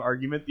exact same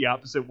argument the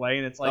opposite way,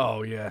 and it's like,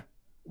 oh yeah,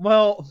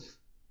 well,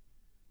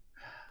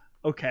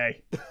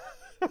 okay.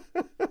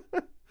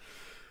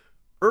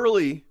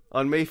 Early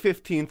on May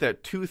 15th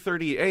at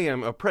 2:30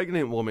 a.m., a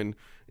pregnant woman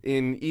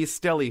in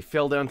East Delhi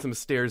fell down some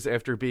stairs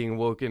after being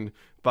woken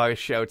by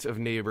shouts of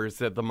neighbors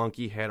that the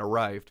monkey had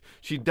arrived.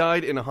 She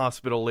died in a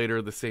hospital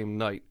later the same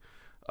night.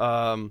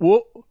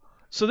 Well,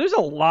 so there's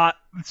a lot.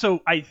 So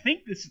I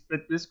think this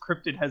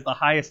cryptid has the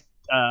highest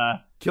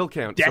kill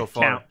count death so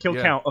far.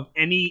 Count of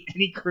any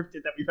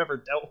cryptid that we've ever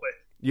dealt with.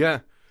 Yeah.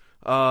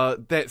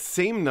 That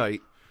same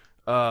night,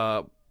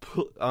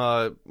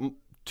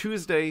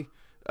 Tuesday.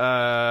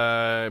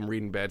 I'm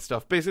reading bad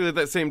stuff. Basically,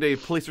 that same day,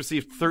 police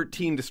received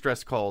 13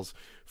 distress calls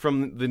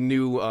from the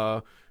new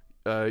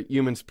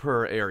humans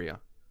per area.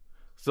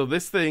 So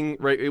this thing,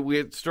 right? We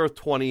had started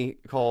 20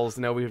 calls.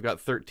 Now we've got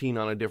 13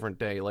 on a different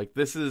day. Like,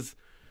 this is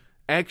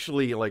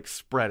actually like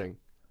spreading.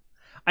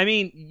 I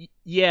mean,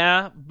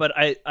 yeah, but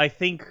I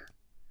think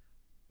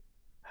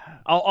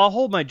I'll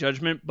hold my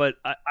judgment, but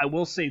I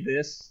will say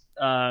this: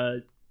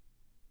 like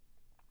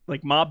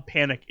mob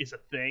panic is a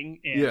thing,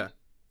 and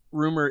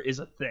rumor is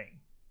a thing.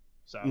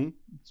 So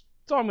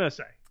that's all I'm gonna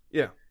say.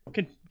 Yeah.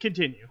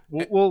 Continue.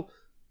 We'll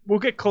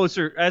get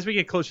closer as we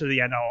get closer to the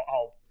end.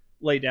 I'll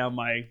lay down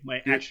my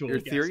actual your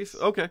guesses. theories.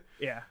 Okay.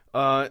 Yeah.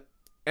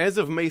 As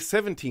of May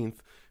 17th,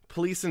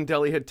 police in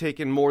Delhi had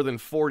taken more than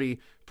 40,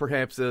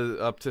 perhaps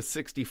up to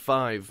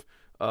 65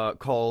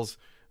 calls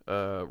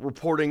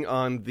reporting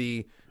on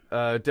the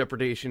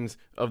depredations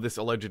of this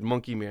alleged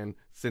monkey man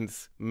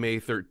since May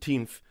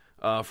 13th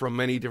from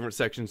many different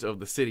sections of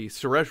the city.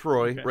 Suresh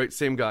Roy, right,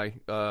 same guy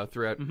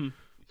throughout,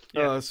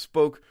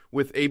 spoke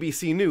with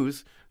ABC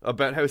News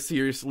about how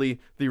seriously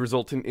the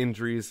resultant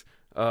injuries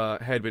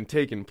had been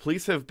taken.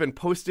 Police have been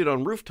posted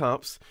on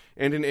rooftops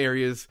and in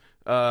areas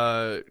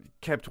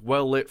kept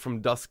well lit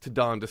from dusk to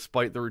dawn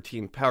despite the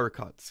routine power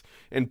cuts.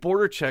 And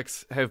border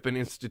checks have been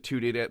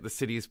instituted at the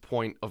city's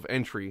point of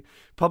entry.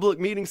 Public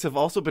meetings have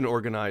also been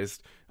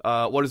organized.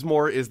 What is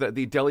more is that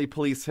the Delhi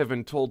police have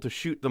been told to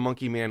shoot the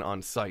monkey man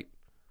on sight.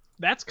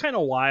 That's kind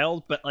of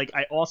wild, but like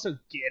I also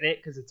get it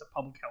because it's a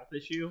public health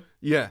issue.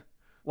 Yeah.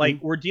 Like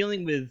we're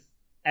dealing with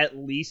at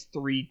least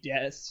 3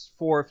 deaths,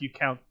 4 if you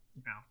count,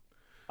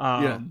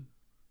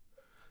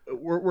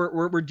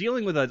 we're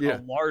dealing with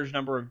a large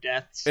number of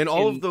deaths, and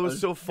all of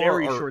those so far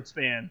very are short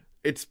span.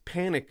 It's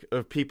panic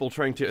of people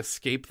trying to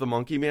escape the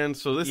monkey man.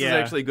 So this is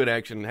actually good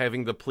action.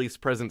 Having the police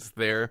presence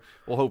there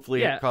will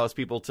hopefully cause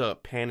people to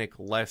panic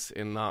less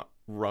and not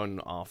run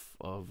off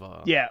of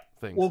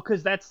things. Well,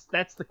 because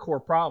that's the core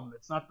problem.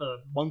 It's not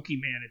the monkey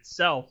man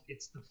itself;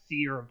 it's the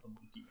fear of the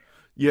monkey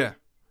man.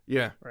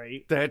 Yeah,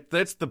 right.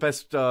 That's the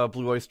best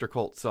Blue Oyster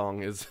Cult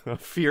song is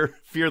 "Fear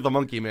the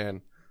Monkey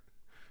Man."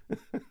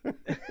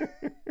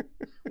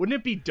 Wouldn't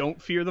it be "Don't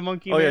Fear the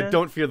Monkey Man"? Oh yeah,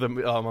 "Don't Fear the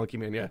Monkey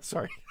Man." Yeah,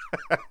 sorry.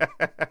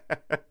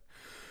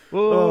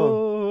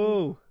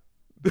 Whoa!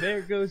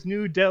 There goes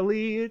New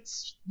Delhi.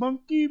 It's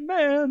Monkey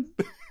Man.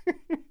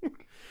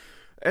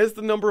 As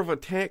the number of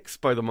attacks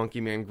by the monkey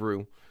man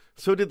grew,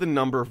 so did the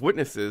number of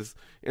witnesses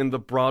and the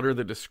broader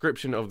the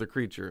description of the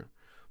creature.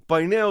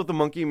 By now, the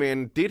monkey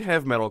man did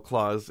have metal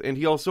claws, and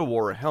he also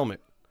wore a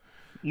helmet.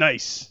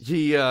 Nice.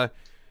 He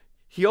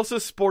also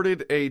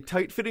sported a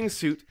tight-fitting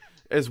suit,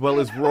 as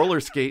well as roller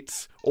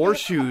skates or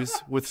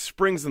shoes with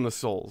springs in the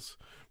soles,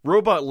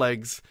 robot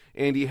legs,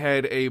 and he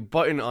had a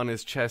button on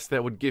his chest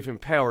that would give him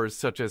powers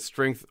such as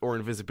strength or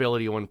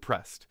invisibility when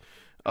pressed.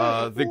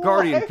 The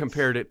Guardian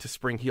compared it to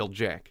Spring-Heeled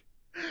Jack.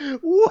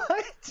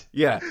 What?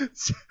 Yeah.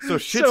 So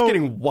shit's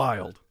getting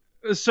wild.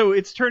 So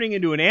it's turning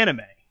into an anime,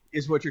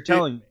 is what you're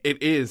telling me.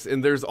 It is,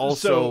 and there's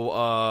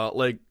also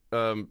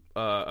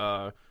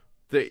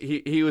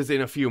he was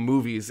in a few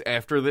movies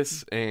after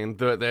this, and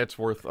that's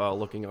worth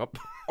looking up.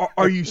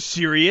 Are you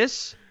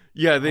serious?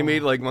 Yeah, they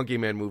made like Monkey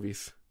Man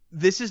movies.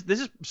 This is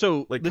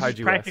so like this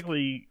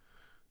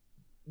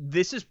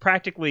is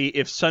practically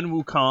if Sun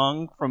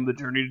Wukong from the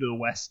Journey to the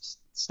West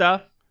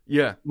stuff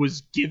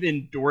was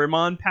given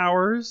Doraemon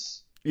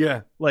powers.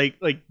 Yeah. Like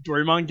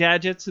Doraemon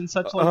gadgets and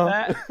such like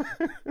that.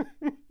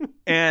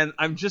 And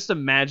I'm just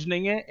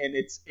imagining it, and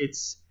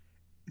it's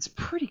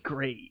pretty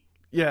great.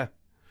 Yeah.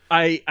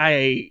 I'm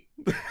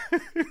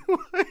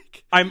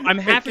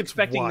half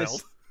expecting wild.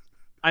 this.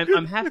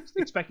 I'm half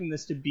expecting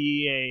this to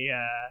be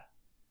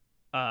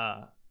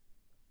a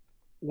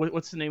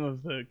what's the name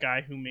of the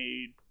guy who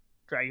made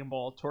Dragon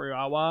Ball,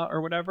 Toriyama or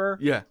whatever?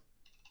 Yeah.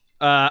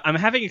 I'm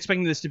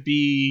expecting this to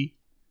be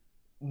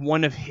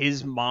one of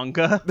his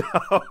manga.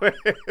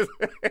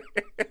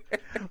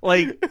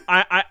 Like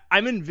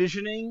I'm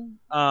envisioning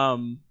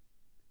Toriyama.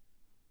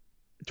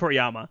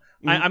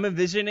 Mm-hmm. I'm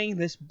envisioning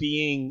this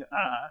being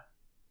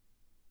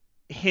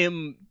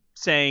him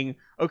saying,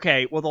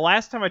 okay, well, the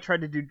last time I tried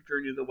to do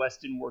Journey to the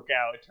West didn't work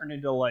out. It turned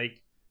into like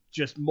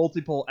just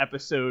multiple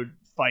episode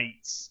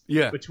fights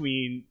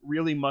between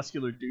really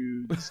muscular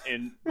dudes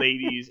and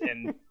ladies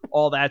and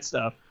all that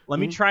stuff. Let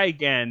me try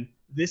again.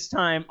 This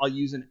time I'll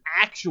use an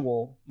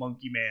actual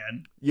monkey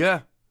man.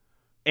 Yeah.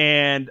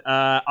 And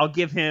I'll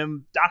give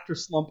him Dr.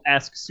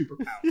 Slump-esque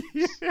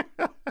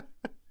superpowers.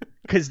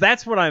 Because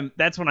that's what I'm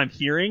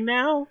hearing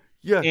now.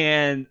 Yeah.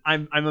 And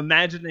I'm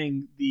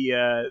imagining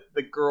the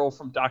girl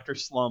from Dr.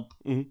 Slump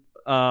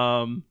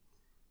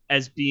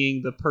as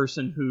being the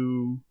person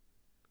who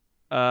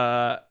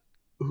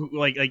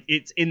like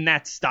it's in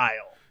that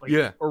style.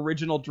 Like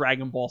original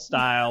Dragon Ball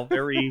style,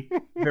 very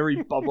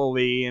very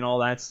bubbly and all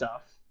that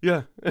stuff.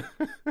 Yeah.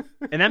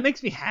 And that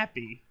makes me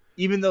happy,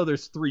 even though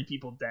there's 3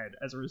 people dead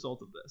as a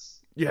result of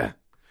this. Yeah.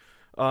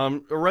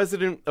 A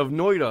resident of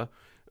Noida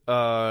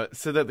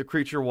said that the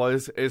creature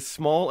was as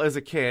small as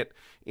a cat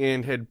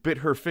and had bit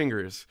her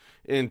fingers,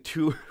 and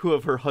 2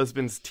 of her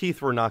husband's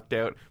teeth were knocked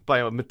out by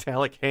a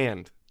metallic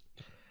hand.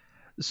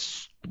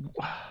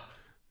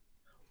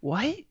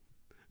 What?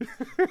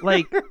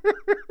 Like,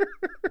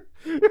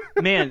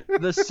 man,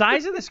 the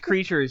size of this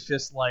creature is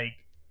just like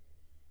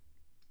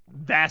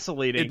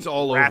vacillating. It's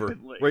all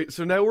rapidly. over, right?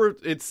 So now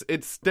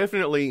it's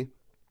definitely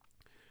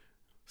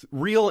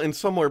real and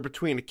somewhere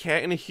between a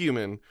cat and a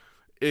human.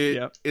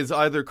 It is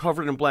either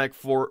covered in black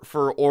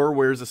fur or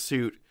wears a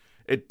suit.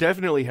 It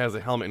definitely has a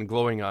helmet and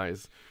glowing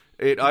eyes.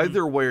 It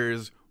either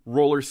wears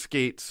roller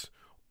skates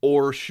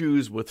or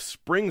shoes with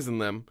springs in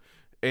them,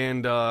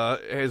 and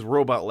it has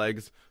robot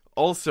legs.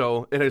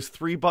 Also, it has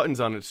 3 buttons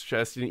on its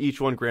chest, and each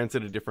one grants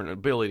it a different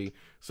ability.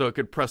 So it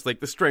could press,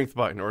 like, the strength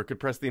button, or it could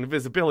press the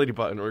invisibility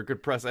button, or it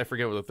could press, I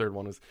forget what the third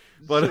one is.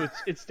 But so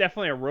it's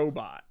definitely a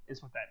robot,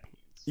 is what that means.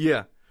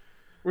 Yeah.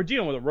 We're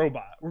dealing with a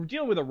robot. We're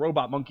dealing with a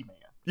robot monkey man.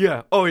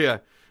 Yeah. Oh, yeah.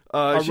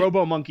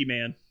 Robo monkey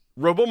man.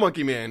 Robo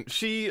Monkey Man.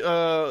 She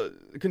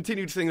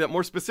continued saying that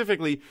more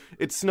specifically,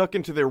 it snuck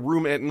into their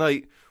room at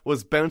night,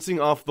 was bouncing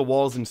off the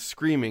walls and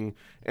screaming.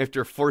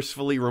 After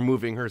forcefully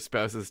removing her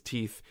spouse's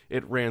teeth,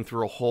 it ran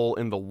through a hole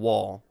in the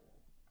wall.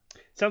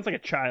 Sounds like a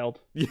child.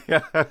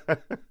 Yeah.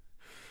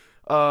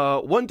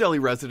 One Delhi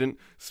resident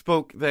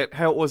spoke that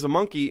how it was a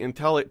monkey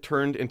until it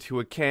turned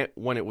into a cat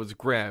when it was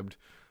grabbed.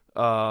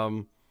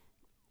 One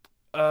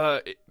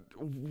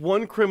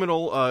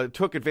criminal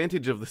took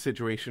advantage of the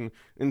situation,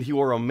 and he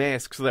wore a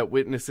mask so that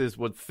witnesses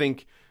would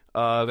think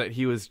that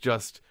he was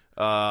just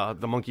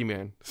the monkey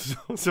man.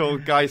 So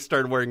guys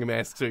started wearing a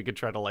mask so he could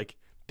try to, like,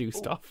 do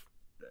stuff.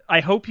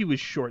 I hope he was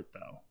short,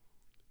 though.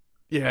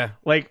 Yeah.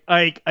 Like,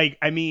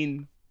 I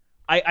mean,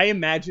 I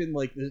imagine,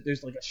 like,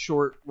 there's, like, a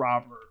short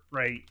robber,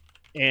 right?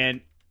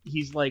 And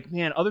he's like,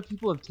 man, other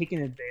people have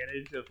taken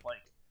advantage of, like,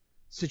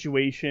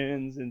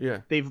 situations, and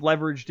they've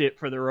leveraged it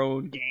for their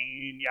own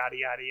gain, yada,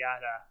 yada,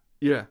 yada.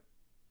 Yeah.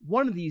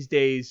 One of these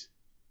days,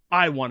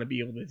 I want to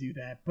be able to do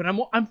that, but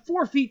I'm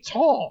 4 feet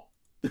tall.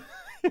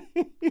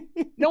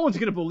 No one's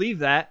going to believe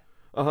that.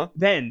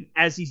 Then,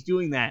 as he's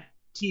doing that,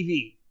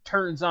 TV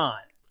turns on.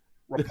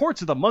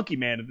 Reports of the monkey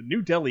man in the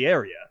New Delhi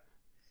area.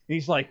 And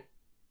he's like,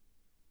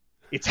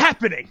 it's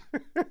happening.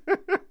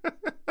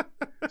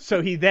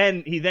 So he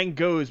then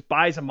goes,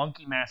 buys a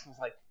monkey mask, and is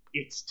like,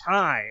 it's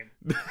time.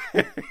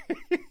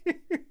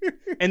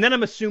 And then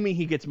I'm assuming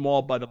he gets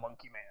mauled by the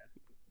monkey man.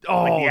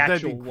 Oh, like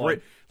that'd be great.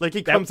 One. Like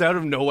he comes out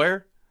of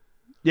nowhere?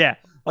 Yeah.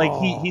 Like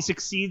he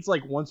succeeds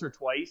like once or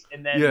twice,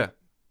 and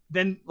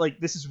then like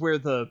this is where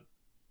so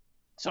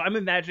I'm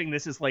imagining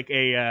this is like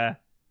a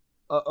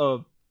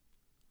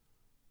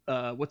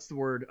what's the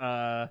word?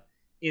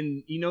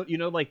 In you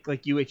know like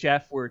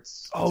UHF where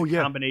it's a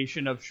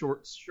combination of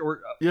short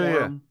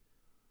form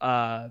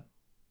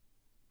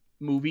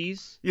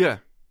movies. Yeah.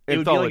 It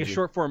would be like a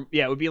short form.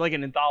 Yeah, it would be like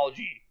an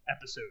anthology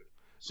episode.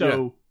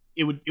 So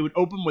it would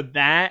open with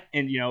that,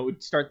 and it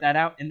would start that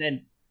out, and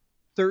then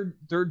third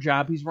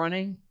job he's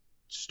running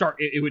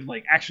it would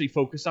like actually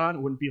focus on.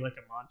 It wouldn't be like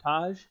a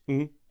montage,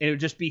 and it would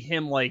just be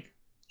him like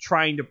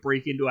trying to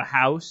break into a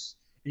house,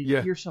 and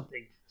you hear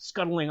something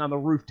scuttling on the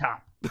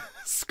rooftop.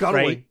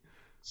 Scuttling, right?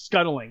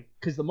 Scuttling,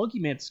 because the monkey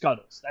man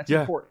scuttles. That's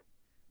important,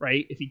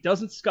 right? If he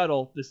doesn't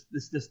scuttle, this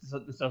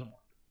doesn't work,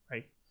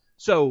 right?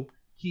 So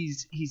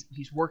he's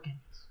working.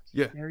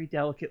 Very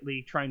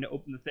delicately trying to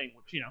open the thing,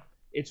 which,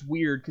 it's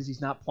weird because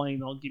he's not playing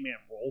the monkey man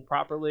role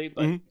properly,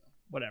 but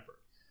whatever.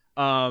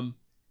 And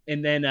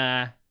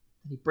then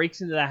he breaks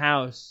into the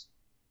house,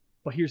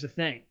 but here's the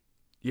thing.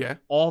 Yeah.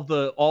 All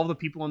the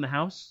people in the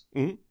house,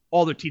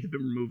 all their teeth have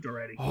been removed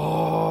already.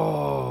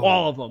 Oh.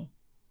 All of them.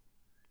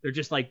 They're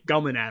just like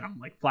gumming at him,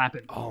 like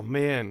flapping. Oh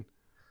man.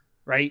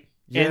 Right?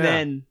 Yeah.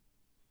 And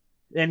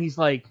then he's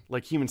like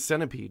Human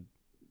Centipede.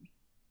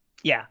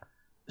 Yeah.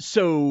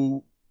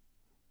 So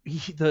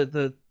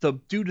the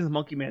dude in the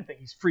monkey man thing,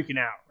 he's freaking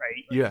out,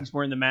 right? Like, he's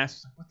wearing the mask.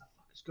 He's like, what the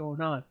fuck is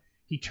going on?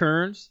 He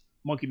turns,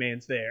 monkey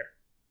man's there.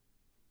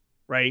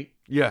 Right?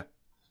 Yeah.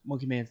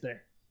 Monkey man's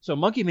there. So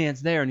monkey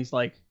man's there, and he's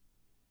like,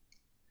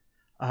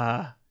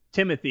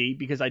 Timothy,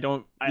 because I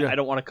don't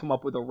want to come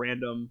up with a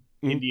random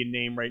Indian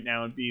name right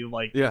now and be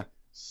like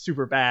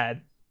super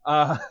bad.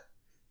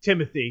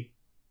 Timothy,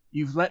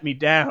 you've let me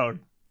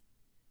down.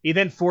 He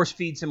then force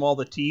feeds him all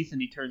the teeth,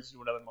 and he turns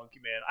into another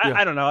monkey man.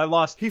 I don't know. I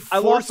lost the plot.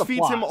 He force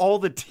feeds him all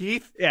the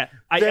teeth? Yeah.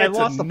 I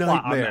lost the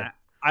plot on that.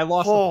 I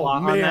lost the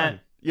plot on that.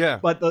 Yeah.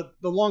 But the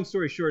long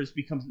story short is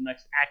becomes the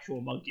next actual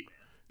monkey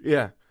man.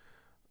 Yeah.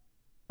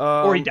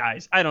 Or he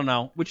dies. I don't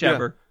know.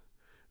 Whichever.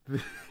 Yeah.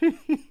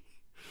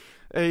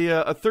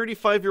 A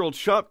 35-year-old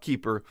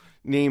shopkeeper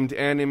named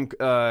Anim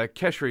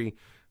Keshri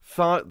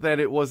thought that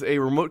it was a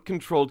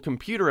remote-controlled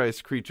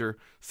computerized creature,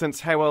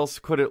 since how else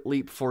could it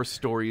leap 4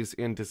 stories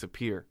and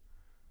disappear?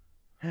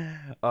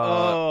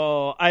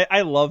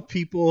 I love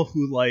people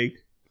who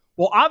like...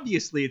 Well,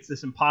 obviously it's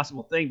this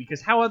impossible thing,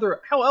 because how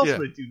else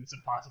would it do this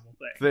impossible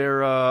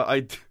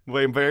thing?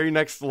 My very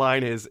next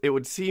line is, it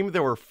would seem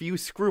there were few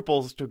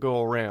scruples to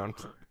go around.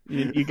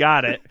 You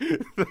got it.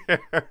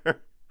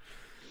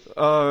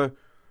 Oh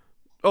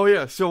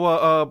yeah,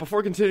 so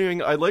before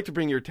continuing, I'd like to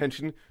bring your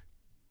attention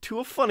to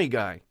a funny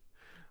guy.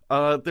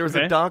 There was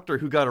a doctor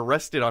who got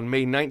arrested on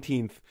May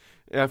 19th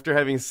after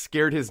having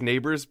scared his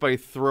neighbors by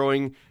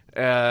throwing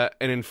an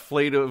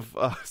inflative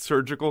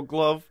surgical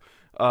glove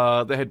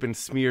that had been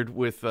smeared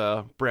with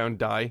brown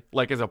dye,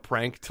 like as a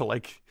prank to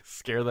like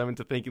scare them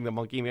into thinking the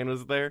monkey man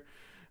was there.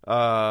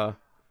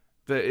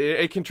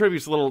 it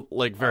contributes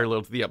very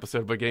little to the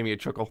episode, but gave me a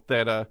chuckle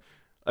that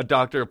a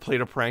doctor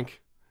played a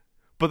prank,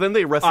 but then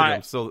they arrested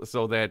him,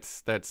 so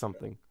that's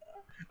something.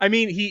 I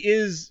mean, he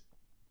is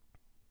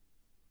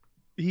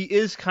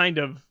kind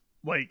of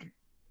like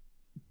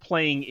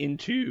playing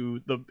into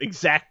the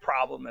exact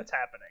problem that's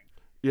happening.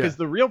 Because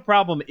the real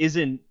problem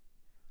isn't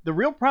the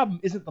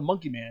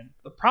Monkey Man.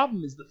 The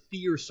problem is the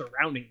fear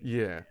surrounding the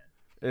Monkey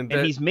Man.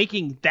 And he's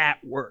making that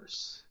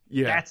worse.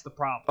 Yeah. That's the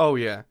problem. Oh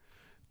yeah.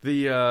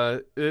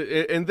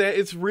 And that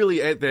it's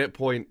really at that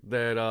point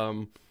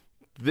that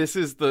this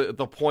is the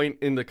point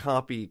in the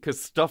copy,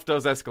 because stuff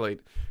does escalate,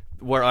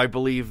 where I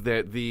believe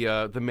that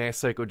the mass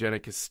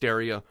psychogenic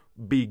hysteria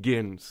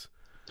begins.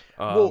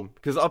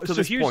 Because up to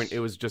this point, it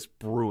was just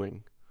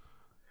brewing.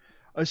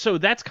 So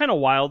that's kind of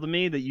wild to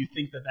me that you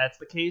think that that's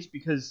the case,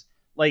 because,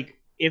 like,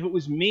 if it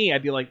was me,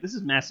 I'd be like, this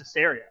is mass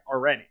hysteria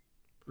already,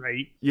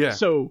 right? Yeah.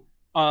 So,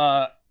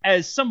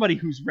 as somebody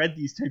who's read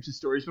these types of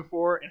stories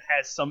before and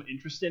has some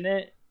interest in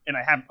it, and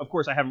I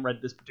haven't read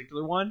this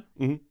particular one,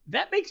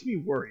 that makes me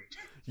worried.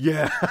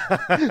 Yeah.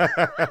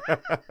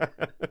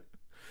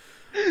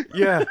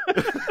 Yeah.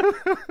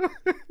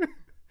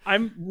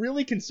 I'm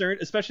really concerned,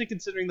 especially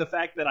considering the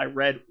fact that I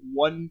read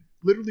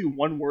literally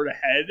one word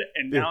ahead,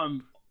 and now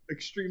I'm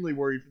extremely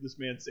worried for this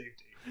man's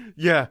safety.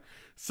 Yeah.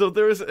 So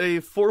there's a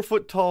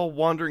 4-foot-tall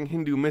wandering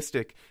Hindu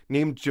mystic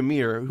named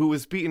Jameer who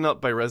was beaten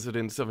up by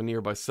residents of a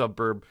nearby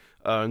suburb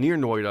near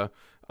Noida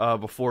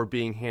before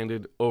being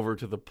handed over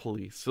to the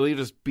police. So they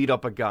just beat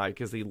up a guy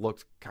because he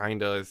looked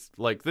kind of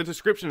like, the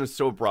description is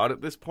so broad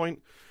at this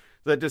point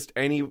that just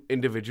any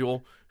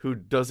individual who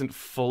doesn't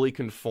fully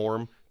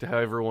conform to how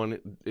everyone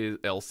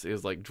else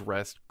is like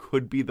dressed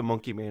could be the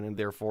Monkey Man, and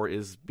therefore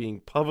is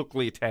being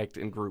publicly attacked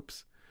in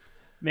groups.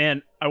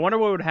 Man, I wonder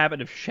what would happen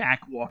if Shaq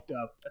walked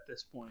up at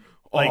this point.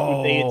 Like,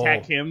 would they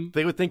attack him?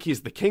 They would think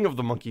he's the king of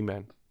the Monkey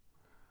Men.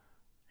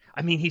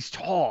 I mean, he's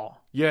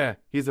tall. Yeah,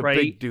 he's a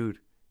big dude.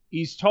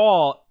 He's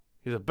tall.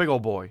 He's a big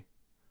old boy.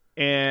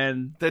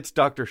 And that's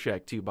Dr.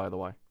 Shaq too, by the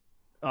way.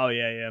 Oh,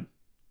 yeah.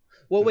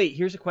 Well, wait,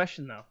 here's a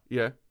question, though.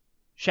 Yeah?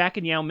 Shaq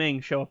and Yao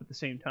Ming show up at the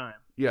same time.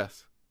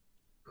 Yes.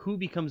 Who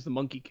becomes the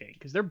Monkey King?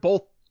 Because they're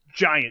both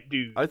giant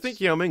dudes. I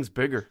think Yao Ming's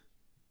bigger.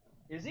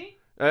 Is he?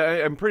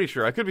 I'm pretty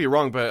sure. I could be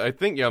wrong, but I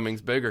think Yao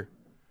Ming's bigger.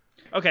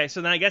 Okay,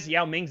 so then I guess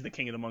Yao Ming's the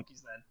king of the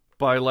monkeys then.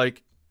 By,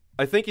 like,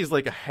 I think he's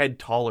like a head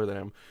taller than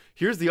him.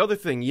 Here's the other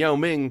thing. Yao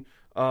Ming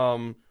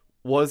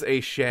was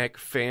a Shaq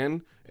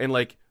fan and,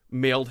 like,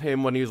 mailed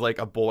him when he was, like,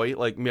 a boy.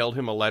 Like, mailed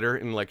him a letter,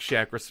 and, like,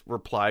 Shaq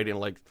replied and,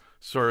 like,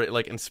 sort of,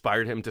 like,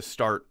 inspired him to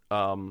start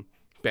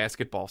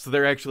basketball. So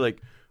they're actually,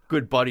 like,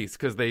 good buddies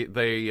because they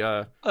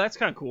oh, that's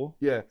kind of cool.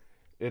 Yeah.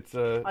 It's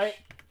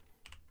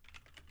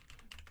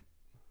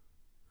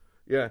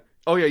yeah.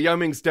 Oh yeah, Yao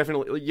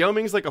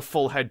Ming's like a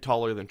full head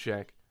taller than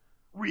Shaq.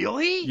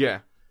 Really? Yeah.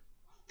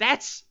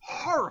 That's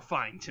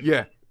horrifying to me.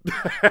 Yeah.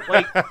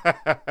 Like,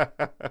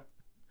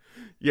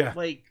 yeah.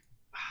 Like,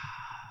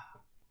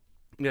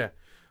 yeah.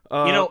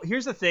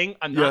 Here's the thing.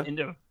 I'm not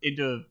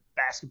into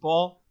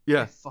basketball.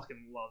 Yeah. I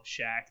fucking love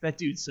Shaq. That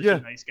dude's such a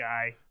nice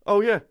guy.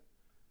 Oh yeah.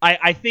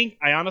 I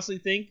honestly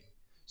think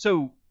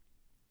so.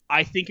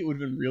 I think it would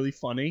have been really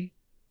funny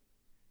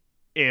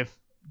if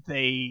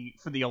they,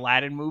 for the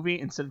Aladdin movie,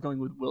 instead of going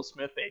with Will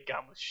Smith, they had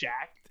gone with Shaq.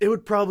 It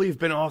would probably have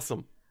been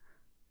awesome.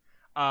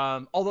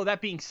 Although that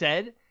being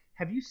said,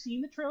 have you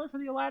seen the trailer for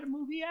the Aladdin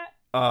movie yet?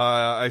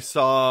 I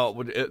saw.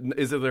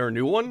 Is there a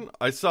new one?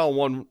 I saw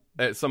one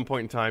at some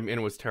point in time, and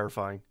it was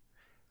terrifying.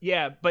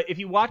 Yeah, but if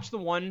you watch the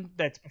one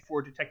that's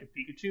before Detective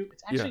Pikachu,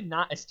 it's actually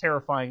not as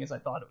terrifying as I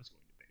thought it was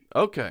going to be.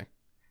 Okay.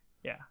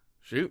 Yeah.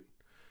 Shoot.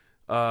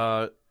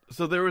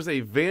 So there was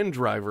a van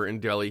driver in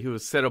Delhi who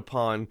was set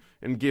upon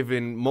and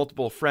given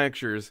multiple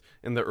fractures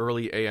in the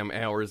early AM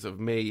hours of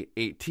May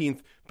 18th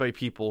by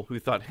people who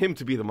thought him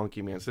to be the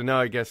Monkey Man. So now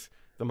I guess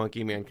the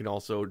Monkey Man can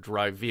also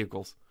drive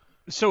vehicles.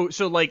 So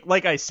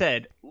like I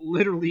said,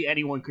 literally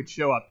anyone could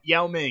show up.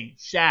 Yao Ming,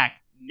 Shaq,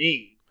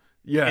 me.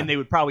 Yeah. And they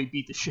would probably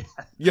beat the shit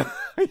out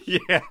of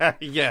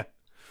Yeah.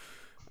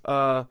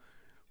 Yeah.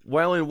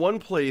 While in one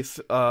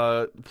place,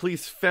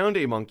 police found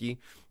a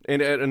monkey,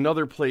 and at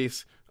another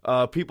place,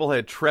 people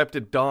had trapped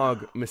a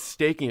dog,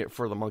 mistaking it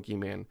for the Monkey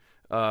Man.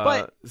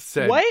 But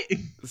said, what?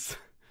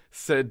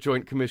 Said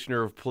Joint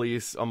Commissioner of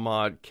Police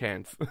Ahmad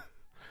Kanth.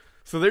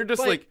 So they're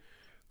just like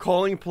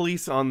calling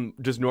police on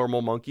just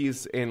normal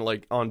monkeys and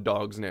like on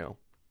dogs now.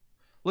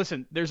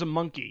 Listen, there's a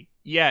monkey.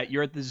 Yeah,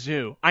 you're at the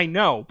zoo. I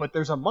know, but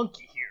there's a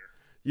monkey here.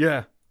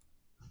 Yeah.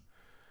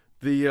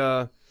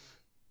 The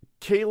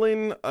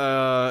Kaylin,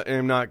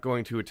 I'm not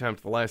going to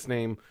attempt the last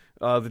name.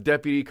 The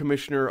Deputy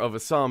Commissioner of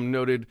Assam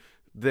noted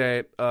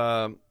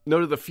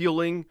the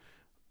feeling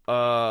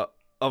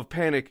of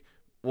panic.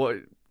 What?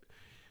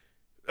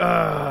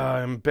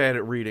 I'm bad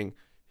at reading.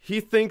 He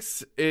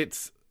thinks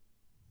it's.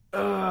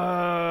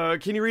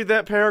 Can you read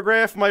that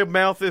paragraph? My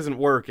mouth isn't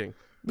working.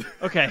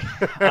 Okay.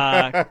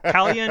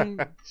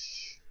 Kalyan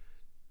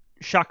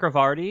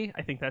Chakravarti,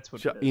 I think that's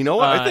what it is. You know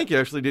what? I think you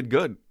actually did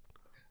good.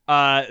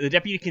 The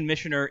Deputy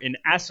Commissioner in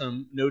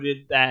Assam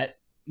noted that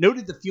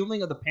noted the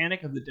fueling of the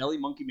panic of the Delhi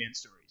Monkey Man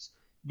stories.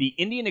 The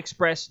Indian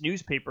Express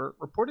newspaper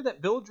reported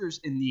that villagers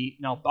in the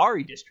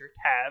Nalbari district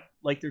have,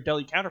 like their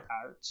Delhi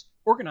counterparts,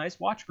 organized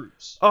watch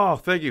groups. Oh,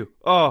 thank you.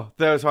 Oh,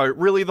 that was hard.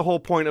 Really, the whole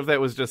point of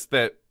that was just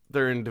that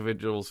they're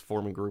individuals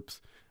forming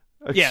groups.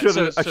 I should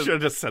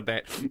have just said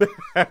that.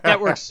 That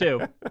works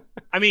too.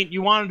 I mean,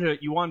 you wanted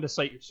to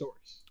cite your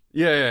source.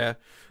 Yeah.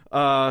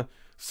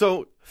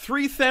 So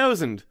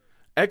 3,000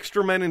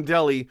 extra men in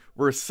Delhi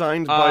were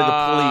assigned by the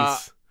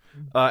police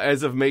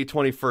as of May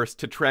 21st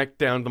to track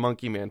down the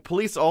Monkey Man.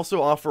 Police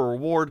also offer a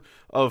reward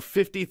of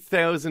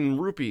 50,000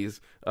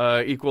 rupees,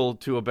 equal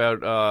to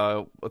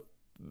about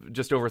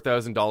just over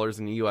 $1,000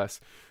 in the U.S.,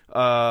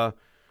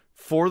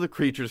 for the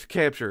creature's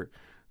capture.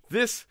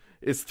 This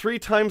is 3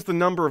 times the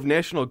number of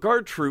National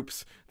Guard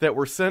troops that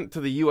were sent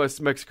to the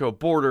U.S.-Mexico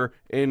border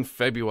in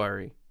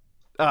February.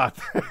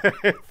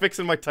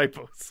 Fixing my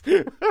typos.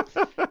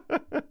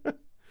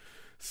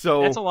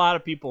 So that's a lot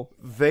of people.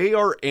 They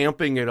are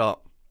amping it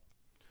up.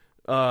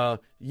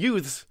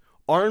 Youths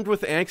armed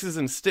with axes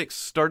and sticks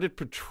started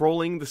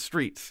patrolling the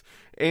streets,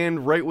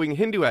 and right-wing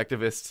Hindu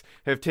activists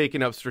have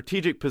taken up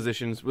strategic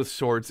positions with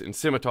swords and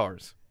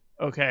scimitars.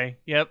 Okay,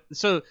 yep.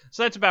 So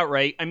that's about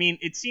right. I mean,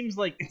 it seems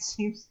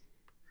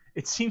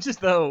as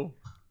though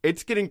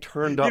it's getting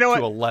turned up to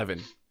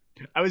 11.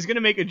 I was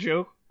gonna make a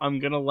joke. I'm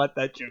gonna let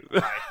that joke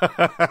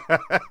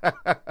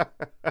die.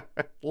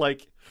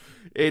 Like,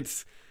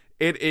 it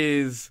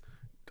is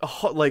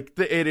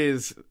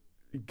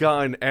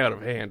gone out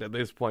of hand at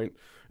this point.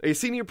 A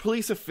senior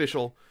police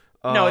official.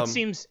 This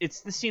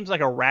seems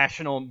like a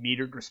rational,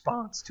 metered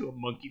response to a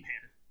monkey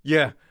man.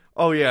 Yeah.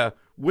 Oh yeah.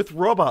 With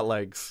robot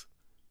legs.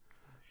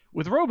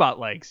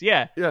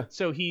 Yeah. Yeah.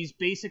 So he's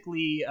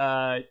basically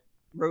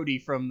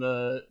Rhodes from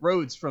the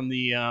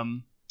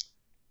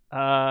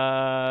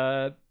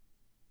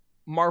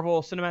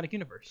Marvel Cinematic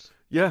Universe.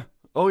 Yeah.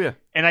 Oh yeah.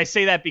 And I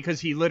say that because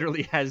he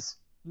literally has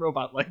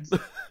robot legs.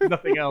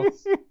 Nothing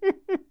else.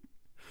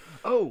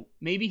 Oh,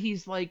 maybe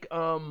he's like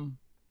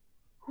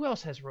who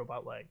else has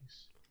robot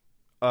legs?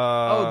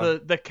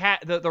 The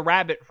cat, the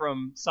rabbit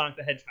from Sonic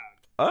the Hedgehog.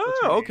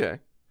 Oh, okay.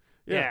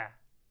 Yeah.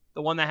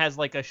 The one that has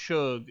like a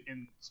shug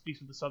and speaks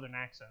with a southern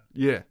accent.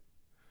 Yeah.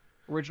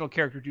 Original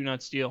character, do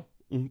not steal.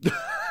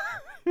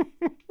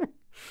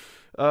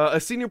 A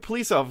senior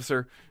police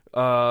officer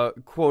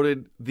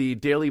quoted the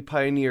Daily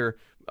Pioneer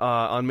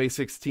on May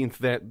 16th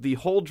that the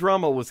whole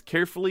drama was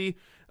carefully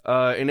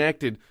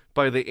enacted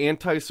by the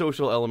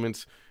antisocial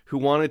elements who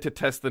wanted to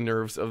test the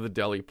nerves of the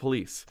Delhi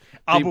police.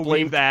 I'll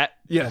believe that.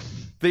 Yeah.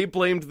 They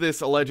blamed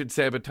this alleged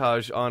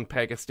sabotage on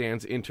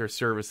Pakistan's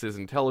inter-services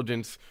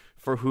intelligence,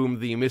 for whom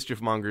the mischief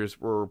mongers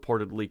were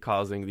reportedly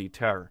causing the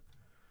terror.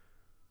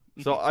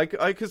 So I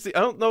could see, I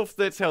don't know if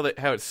that's how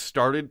it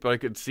started, but I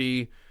could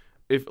see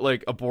if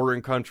like a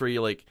bordering country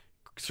like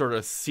sort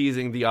of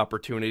seizing the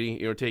opportunity,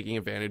 taking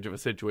advantage of a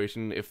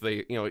situation, if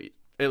they,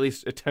 at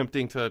least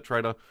attempting to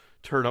try to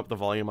turn up the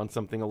volume on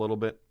something a little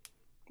bit.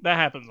 That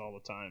happens all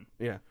the time.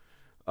 Yeah.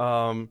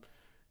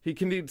 He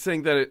continued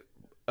saying that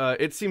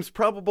it seems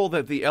probable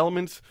that the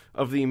elements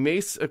of the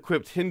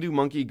mace-equipped Hindu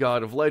monkey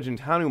god of legend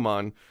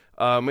Hanuman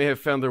may have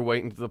found their way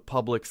into the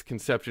public's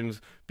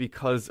conceptions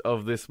because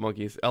of this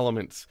monkey's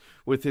elements,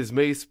 with his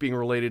mace being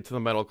related to the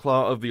metal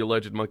claw of the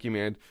alleged monkey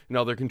man and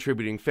other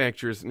contributing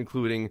factors,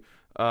 including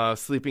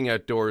sleeping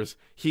outdoors,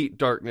 heat,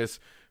 darkness,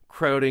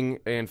 crowding,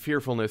 and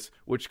fearfulness,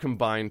 which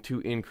combine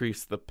to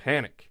increase the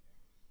panic.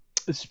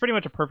 This is pretty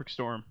much a perfect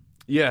storm.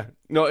 Yeah,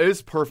 no, it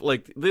is perfect.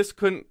 Like, this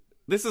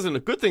isn't a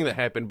good thing that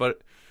happened,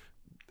 but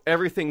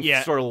everything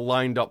sort of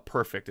lined up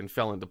perfect and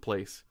fell into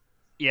place.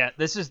 Yeah,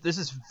 this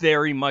is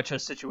very much a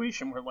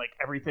situation where like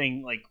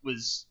everything like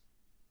was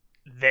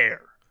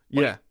there.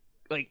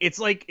 It's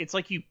like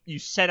you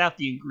set out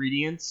the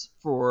ingredients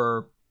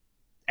for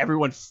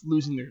everyone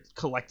losing their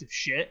collective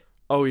shit.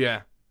 Oh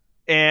yeah.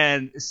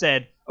 And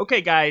said,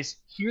 "Okay, guys,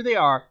 here they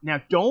are.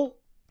 Now don't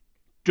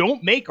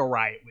make a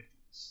riot with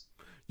these.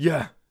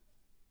 Yeah.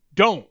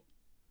 Don't.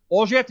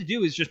 All you have to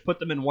do is just put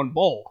them in one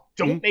bowl.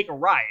 Don't make a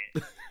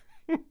riot.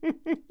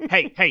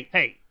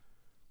 Hey.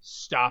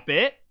 Stop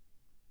it.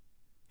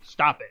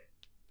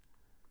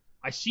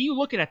 I see you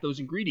looking at those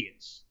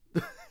ingredients.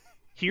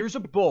 Here's a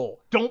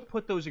bowl. Don't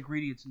put those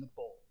ingredients in the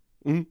bowl.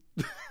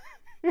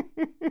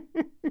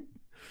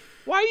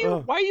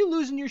 Why are you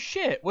losing your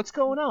shit? What's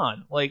going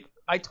on? Like,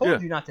 I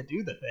told you not to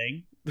do the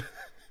thing.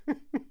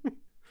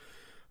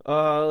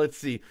 Let's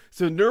see.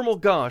 So Nirmal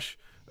Ghosh,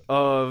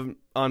 on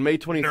May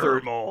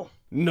 23rd.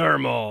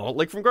 Nirmal,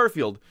 like from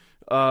Garfield,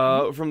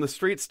 from the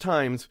Straits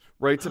Times,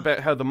 writes about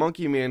how the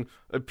monkey man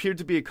appeared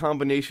to be a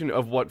combination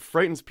of what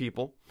frightens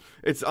people.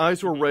 Its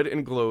eyes were red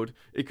and glowed.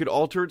 It could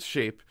alter its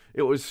shape.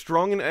 It was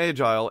strong and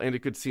agile, and it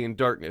could see in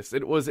darkness.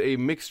 It was a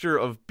mixture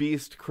of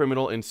beast,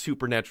 criminal, and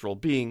supernatural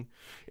being,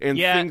 and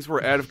things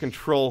were out of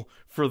control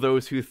for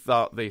those who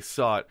thought they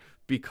saw it.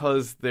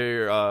 Because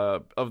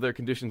of their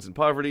conditions and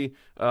poverty,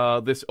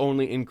 this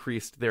only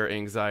increased their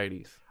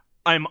anxieties.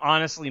 I'm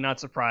honestly not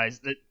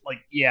surprised that,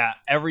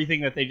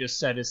 everything that they just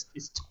said is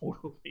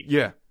totally...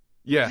 Yeah.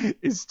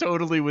 is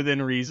totally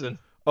within reason.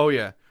 Oh,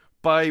 yeah.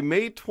 By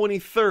May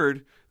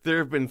 23rd, there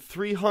have been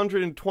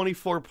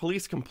 324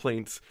 police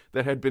complaints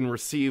that had been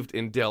received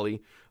in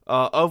Delhi,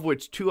 of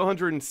which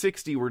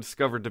 260 were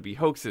discovered to be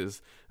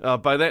hoaxes.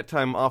 By that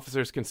time,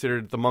 officers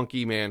considered the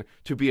monkey man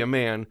to be a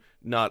man,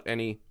 not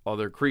any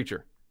other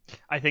creature.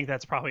 I think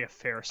that's probably a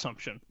fair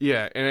assumption.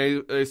 Yeah,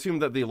 and I assume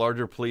that the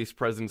larger police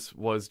presence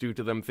was due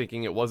to them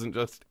thinking it wasn't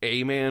just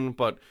a man,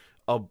 but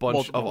a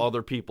bunch of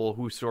other people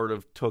who sort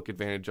of took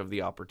advantage of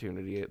the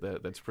opportunity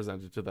that's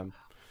presented to them.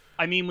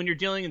 I mean, when you're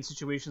dealing in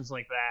situations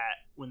like that,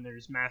 when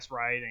there's mass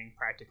rioting,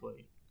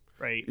 practically,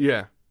 right?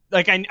 Yeah.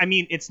 Like, I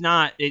mean, it's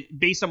not,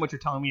 based on what you're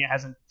telling me, it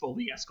hasn't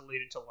fully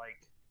escalated to,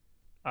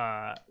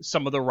 like,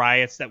 some of the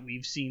riots that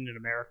we've seen in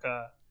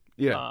America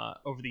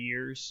over the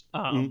years.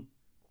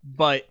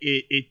 But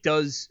it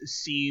does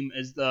seem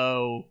as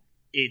though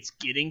it's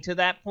getting to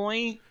that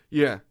point.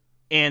 Yeah.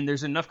 And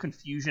there's enough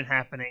confusion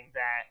happening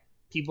that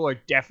people are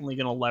definitely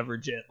going to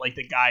leverage it, like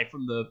the guy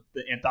from the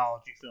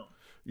anthology film.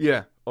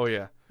 Yeah. Oh,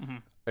 yeah. Mm-hmm.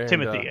 And,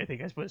 Timothy, I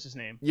think was his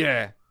name.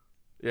 Yeah.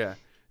 Yeah.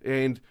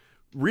 And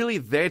really,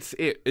 that's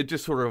it. It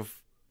just sort of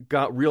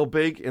got real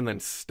big and then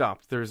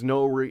stopped. There's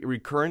no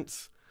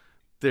recurrence.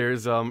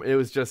 There's it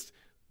was just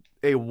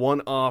a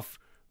one-off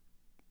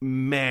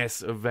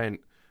mass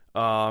event.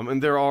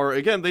 And there are,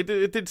 again,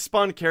 it did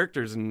spawn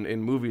characters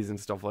in movies and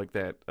stuff like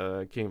that,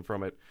 came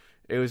from it.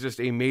 It was just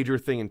a major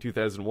thing in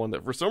 2001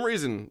 that for some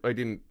reason I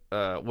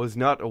was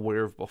not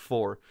aware of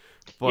before.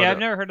 But, yeah, I've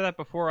never heard of that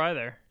before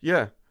either.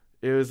 Yeah,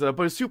 it was, but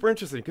it's super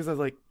interesting because I was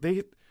like,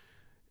 it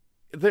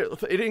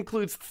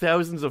includes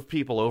thousands of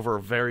people over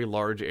a very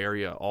large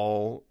area,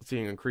 all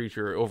seeing a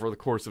creature over the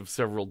course of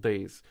several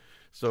days.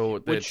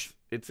 So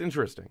it's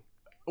interesting.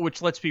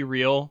 Which, let's be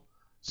real.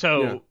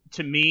 So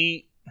to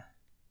me,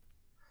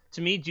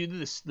 due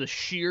to the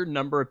sheer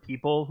number of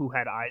people who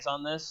had eyes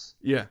on this,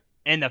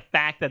 and the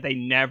fact that they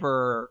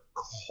never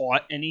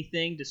caught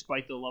anything,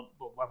 despite the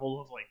level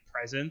of like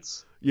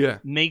presence,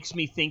 makes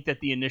me think that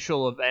the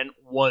initial event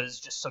was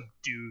just some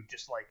dude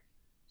just like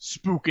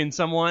spooking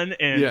someone,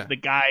 and the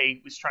guy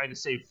was trying to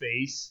save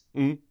face.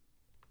 Mm-hmm.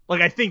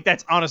 Like, I think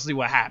that's honestly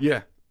what happened.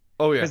 Yeah.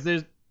 Oh yeah.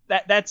 Because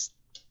that's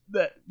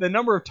the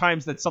number of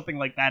times that something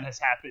like that has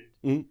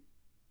happened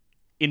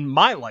in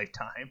my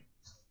lifetime.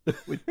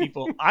 With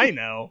people I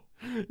know.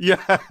 Yeah.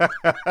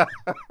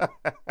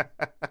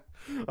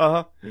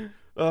 I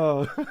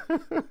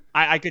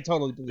could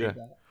totally believe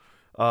that.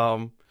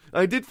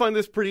 I did find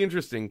this pretty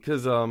interesting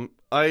because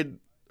I'd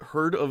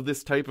heard of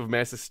this type of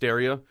mass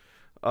hysteria,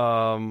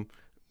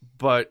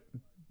 but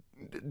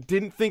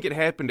didn't think it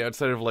happened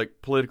outside of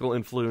like political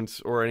influence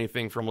or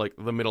anything from like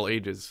the Middle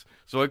Ages.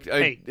 So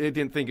I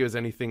didn't think it was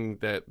anything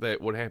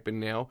that would happen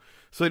now.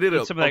 So I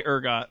did some of that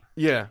ergot.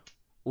 Yeah.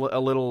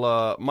 A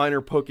little minor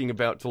poking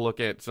about to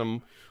look at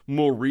some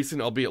more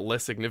recent, albeit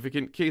less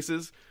significant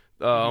cases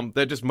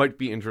that just might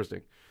be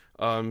interesting.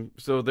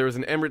 So there was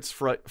an Emirates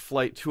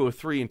Flight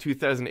 203 in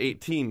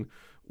 2018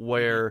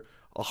 where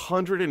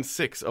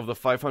 106 of the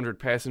 500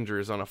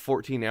 passengers on a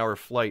 14-hour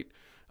flight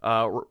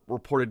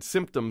reported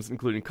symptoms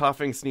including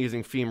coughing,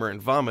 sneezing, fever,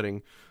 and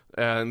vomiting.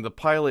 And the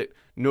pilot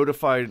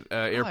notified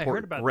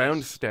airport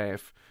ground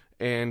staff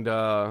and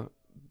the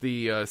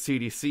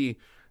CDC,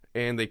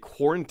 and they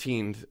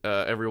quarantined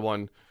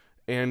everyone,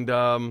 and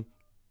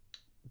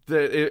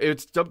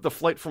it's dubbed the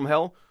flight from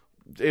hell.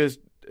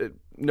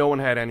 No one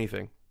had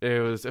anything.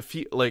 It was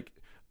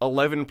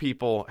 11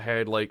 people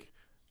had like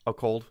a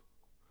cold.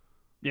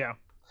 Yeah.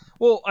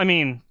 Well, I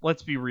mean,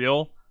 let's be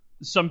real.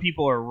 Some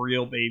people are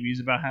real babies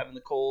about having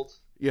the cold.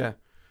 Yeah,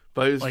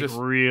 but it's like just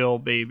real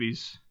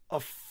babies. A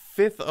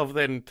fifth of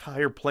that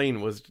entire plane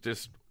was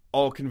just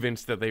all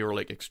convinced that they were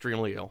like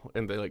extremely ill,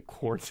 and they like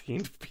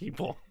quarantined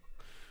people.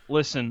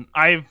 Listen,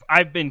 I've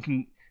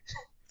been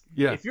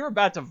if you're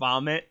about to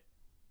vomit,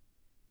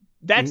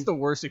 that's the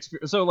worst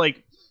experience. So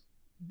like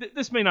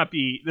this may not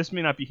be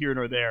here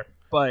nor there,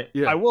 but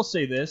I will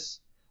say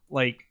this,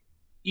 like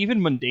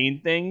even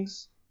mundane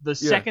things, the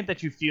second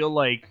that you feel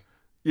like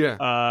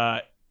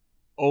oh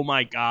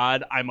my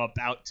god, I'm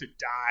about to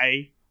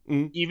die,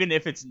 even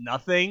if it's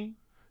nothing,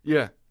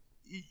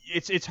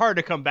 it's hard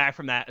to come back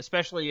from that,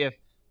 especially if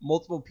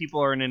multiple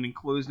people are in an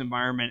enclosed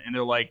environment and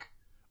they're like,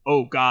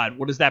 oh god,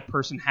 what does that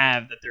person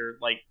have that they're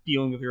like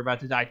feeling if they're about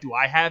to die? Do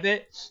I have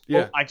it?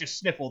 Oh, I just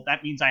sniffled.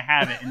 That means I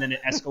have it, and then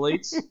it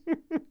escalates.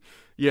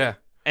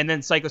 And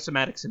then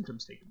psychosomatic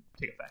symptoms take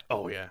effect.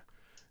 Oh yeah.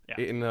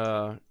 In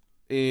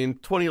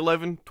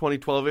 2011,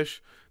 2012ish,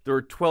 there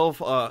were 12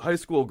 high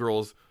school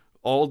girls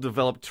all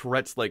developed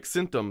Tourette's-like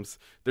symptoms.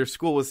 Their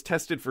school was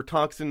tested for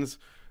toxins,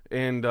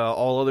 and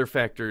all other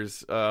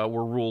factors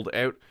were ruled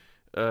out.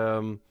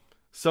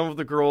 Some of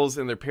the girls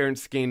and their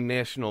parents gained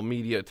national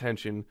media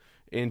attention.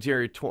 In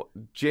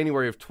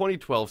January of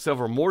 2012,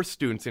 several more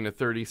students and a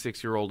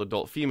 36-year-old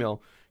adult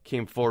female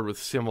came forward with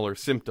similar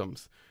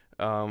symptoms.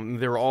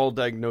 They were all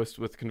diagnosed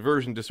with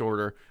conversion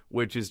disorder,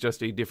 which is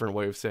just a different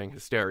way of saying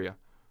hysteria.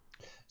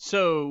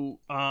 So,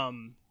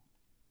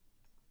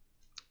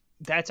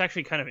 that's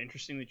actually kind of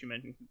interesting that you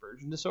mentioned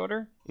conversion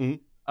disorder.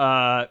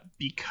 Mm-hmm.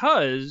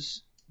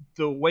 Because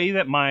the way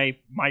that my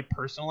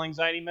personal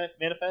anxiety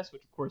manifests,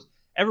 which of course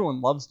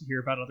everyone loves to hear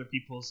about other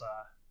people's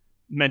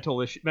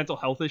mental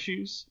health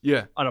issues.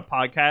 Yeah. On a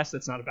podcast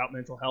that's not about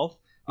mental health.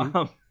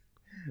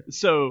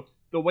 So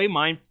the way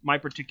my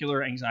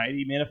particular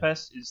anxiety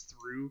manifests is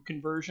through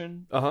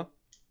conversion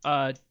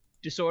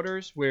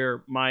disorders,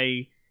 where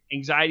my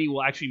anxiety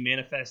will actually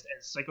manifest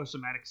as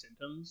psychosomatic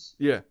symptoms.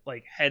 Yeah.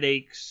 Like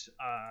headaches,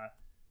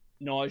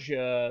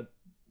 nausea,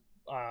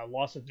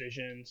 loss of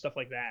vision, stuff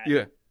like that.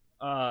 Yeah.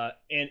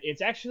 And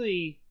it's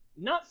actually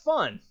not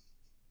fun.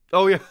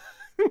 Oh yeah.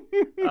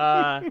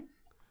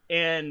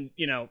 And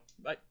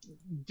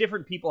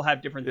different people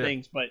have different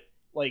things, but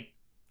like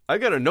I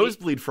got a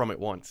nosebleed from it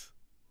once.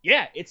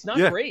 Yeah, it's not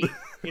great.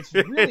 It's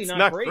really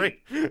not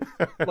great.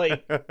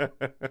 Like,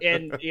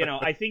 and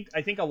I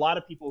think a lot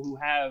of people who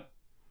have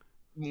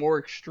more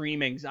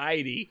extreme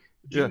anxiety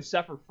do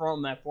suffer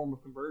from that form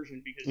of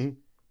conversion because,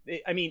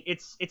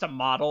 it's a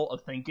model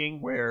of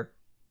thinking where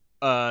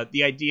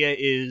the idea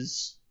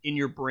is in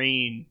your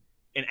brain,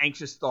 an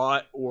anxious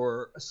thought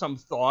or some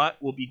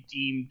thought will be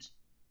deemed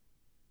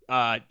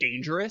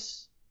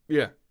dangerous.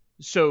 Yeah.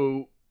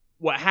 So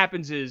what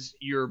happens is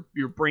your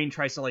brain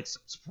tries to like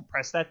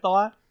suppress that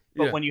thought,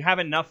 but when you have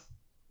enough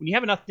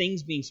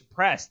things being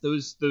suppressed,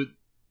 it's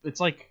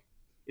kind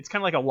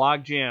of like a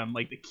log jam.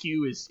 Like the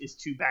cue is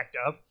too backed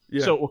up,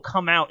 so it will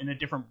come out in a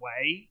different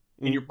way,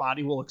 and your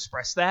body will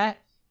express that,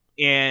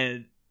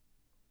 and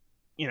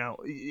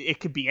it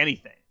could be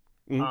anything.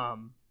 Of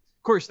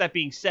course, that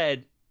being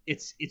said,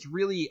 it's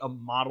really a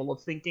model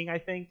of thinking. I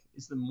think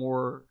is the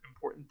more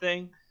important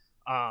thing,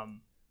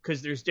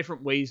 because there's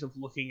different ways of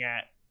looking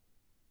at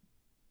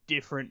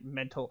different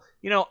mental.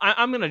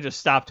 I'm gonna just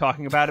stop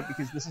talking about it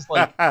because this is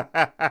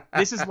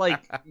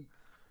like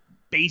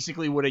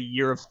basically what a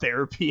year of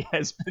therapy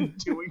has been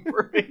doing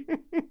for me.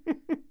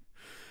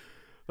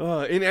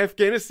 In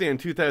Afghanistan,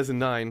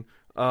 2009,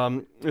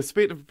 a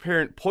spate of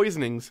apparent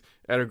poisonings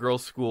at a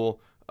girls'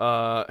 school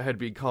had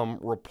become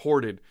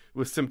reported,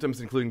 with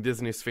symptoms including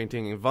dizziness,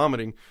 fainting, and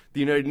vomiting.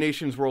 The United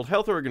Nations World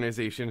Health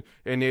Organization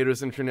and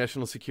NATO's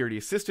International Security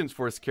Assistance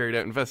Force carried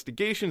out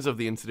investigations of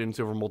the incidents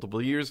over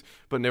multiple years,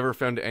 but never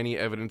found any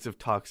evidence of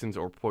toxins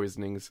or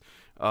poisonings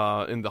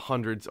in the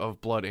hundreds of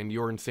blood and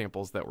urine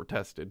samples that were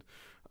tested.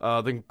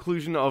 The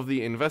conclusion of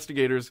the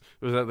investigators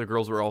was that the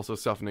girls were also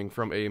suffering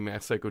from a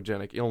mass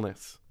psychogenic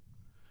illness.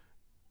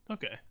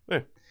 Okay.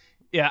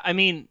 Yeah, I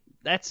mean,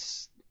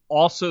 that's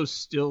also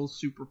still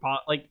super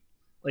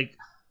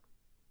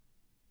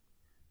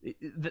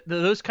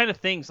those kind of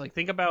things. Like,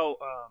 think about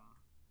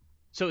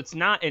so it's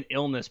not an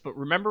illness, but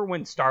remember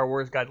when Star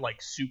Wars got like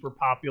super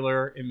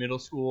popular in middle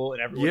school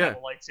and everyone had a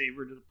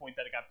lightsaber to the point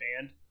that it got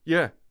banned?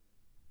 Yeah.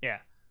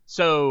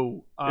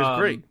 So it's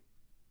great.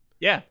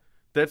 Yeah.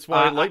 That's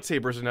why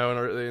lightsabers are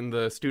now in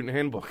the student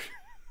handbook.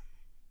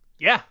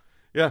 Yeah.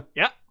 Yeah.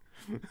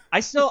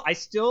 I still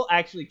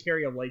actually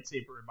carry a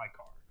lightsaber in my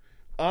car.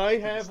 I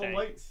have a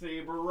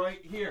lightsaber right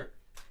here.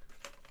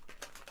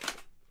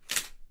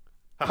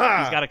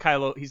 Ha-ha!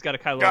 He's got a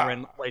Kylo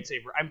Ren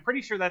lightsaber. I'm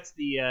pretty sure that's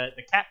the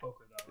cat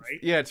poker though, right?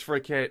 Yeah, it's for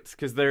cats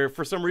because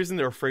for some reason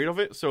they're afraid of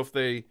it. So if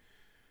they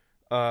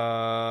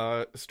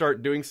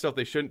start doing stuff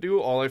they shouldn't do,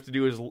 all I have to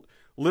do is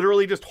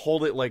literally just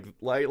hold it like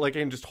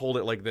and just hold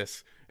it like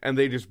this, and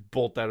they just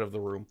bolt out of the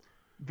room.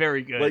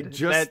 Very good. Like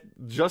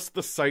just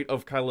the sight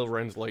of Kylo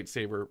Ren's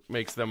lightsaber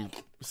makes them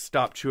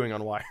stop chewing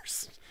on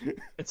wires.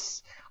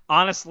 It's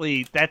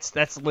honestly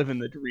that's living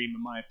the dream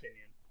in my opinion.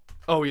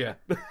 Oh yeah.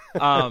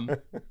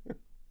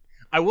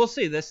 I will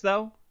say this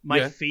though,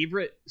 my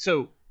favorite.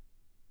 So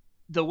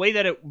the way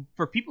that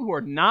for people who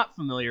are not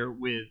familiar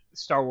with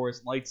Star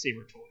Wars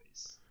lightsaber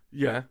toys.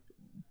 Yeah.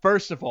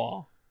 First of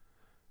all,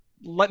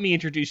 let me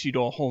introduce you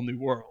to a whole new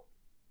world.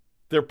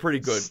 They're pretty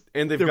good,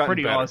 and they're gotten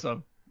pretty better.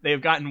 Awesome. They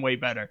have gotten way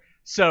better.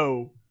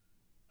 So,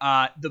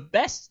 the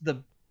best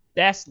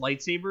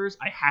lightsabers,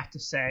 I have to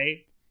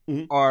say,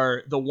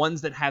 are the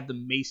ones that have the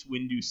Mace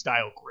Windu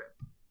style grip,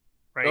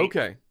 right?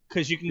 Okay.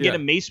 Because you can get a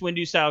Mace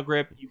Windu style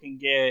grip, you can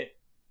get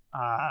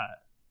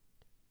Anakin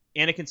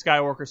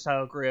Skywalker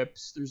style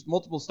grips. There's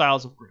multiple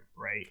styles of grip,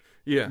 right?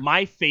 Yeah.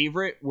 My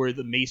favorite were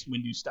the Mace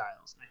Windu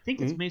styles. I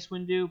think it's Mace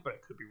Windu, but I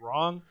could be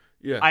wrong.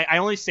 Yeah. I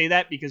only say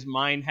that because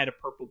mine had a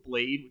purple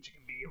blade, which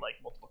can be like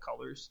multiple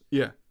colors.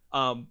 Yeah.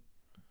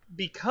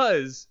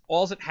 Because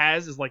all it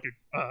has is like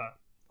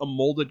a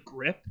molded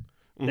grip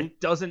that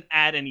doesn't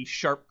add any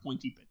sharp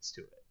pointy bits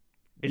to it.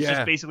 It's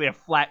just basically a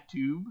flat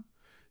tube.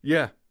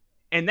 Yeah.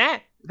 And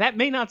that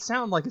may not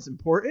sound like it's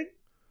important,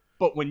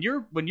 but when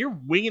you're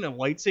winging a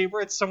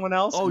lightsaber at someone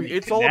else,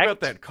 it's all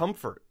about that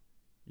comfort.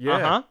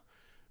 Yeah.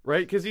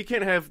 Right, because you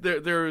can't have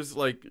there's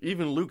like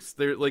even Luke's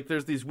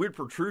there's these weird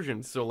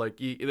protrusions, so like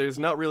there's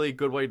not really a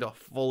good way to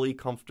fully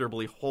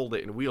comfortably hold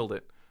it and wield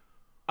it.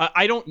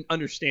 I don't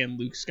understand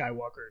Luke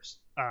Skywalker's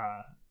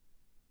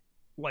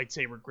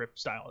lightsaber grip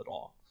style at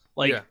all.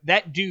 Like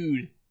that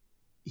dude,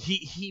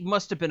 he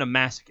must have been a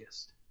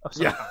masochist of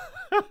some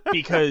kind,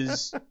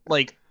 because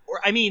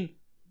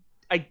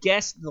I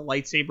guess the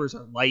lightsabers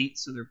are light,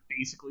 so they're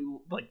basically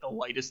like the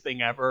lightest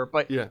thing ever.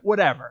 But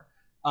whatever.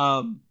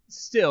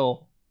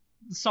 Still,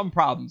 some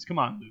problems. Come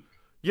on, Luke.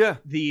 Yeah.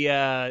 The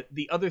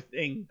other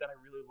thing that I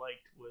really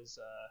liked was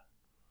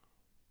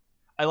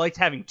I liked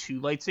having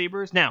 2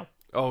 lightsabers. Now,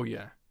 Oh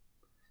yeah.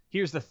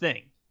 here's the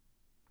thing.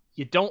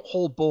 You don't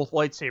hold both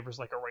lightsabers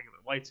like a regular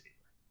lightsaber,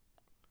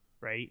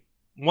 right?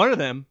 One of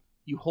them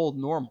you hold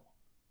normal.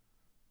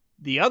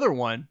 The other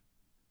one,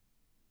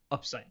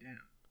 upside down.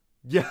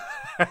 Yeah.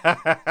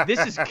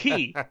 This is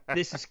key.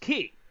 This is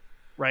key,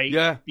 right?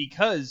 Yeah.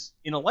 Because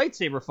in a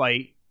lightsaber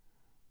fight,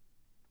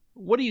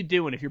 what are you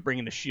doing if you're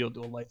bringing a shield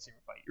to a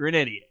lightsaber fight? You're an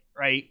idiot,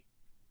 right?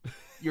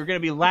 You're going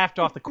to be laughed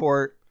off the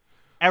court.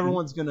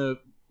 Everyone's going to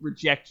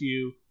reject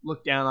you,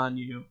 look down on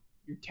you.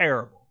 You're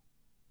terrible.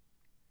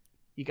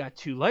 You got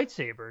 2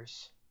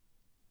 lightsabers.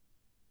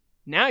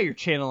 Now you're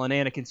channeling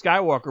Anakin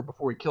Skywalker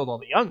before he killed all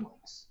the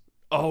younglings,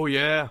 Oh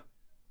yeah.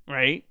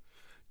 right?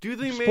 Do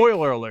they make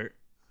Spoiler alert.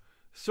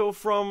 so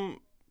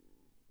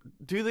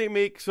do they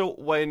make so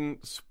when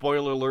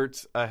spoiler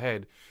alerts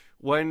ahead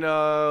when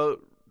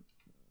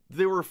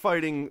they were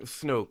fighting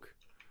Snoke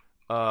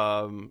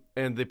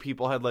and the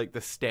people had like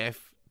the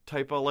staff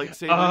type of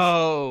lightsabers?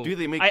 Oh. Do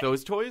they make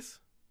those toys?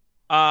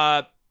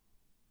 I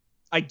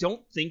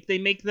don't think they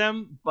make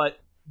them, but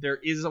there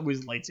is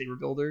always lightsaber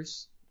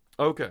builders.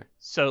 Okay.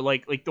 So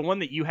like the one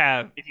that you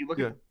have, if you look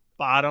at the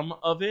bottom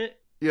of it,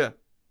 Yeah.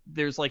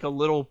 there's like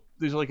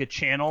a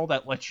channel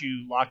that lets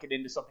you lock it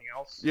into something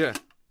else. Yeah.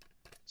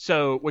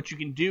 So what you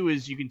can do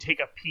is you can take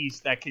a piece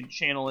that can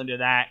channel into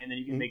that, and then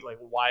you can make like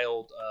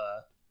wild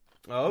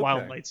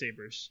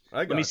lightsabers.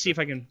 Let me see if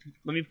I can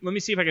let me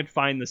see if I can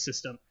find the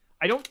system.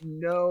 I don't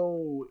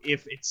know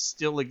if it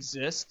still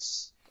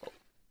exists.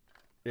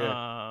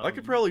 Yeah. I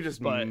could probably just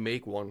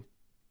make one.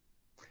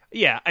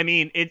 Yeah, I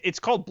mean it's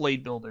called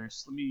Blade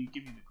Builders. Let me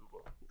give you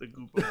the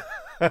Google.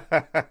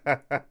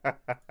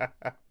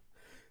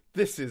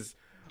 This is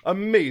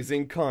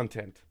amazing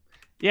content.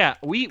 Yeah,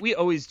 we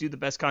always do the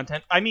best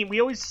content. I mean,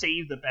 we always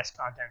save the best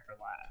content for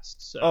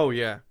last. So. Oh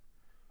yeah.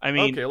 I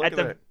mean, okay, look at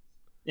that.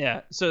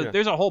 Yeah, so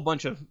there's a whole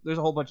bunch of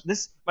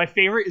this. My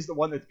favorite is the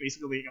one that's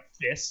basically like a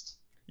fist.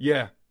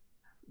 Yeah.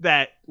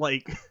 That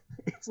like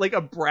it's like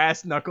a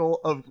brass knuckle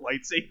of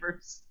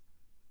lightsabers.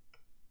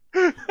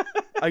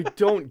 I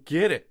don't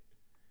get it.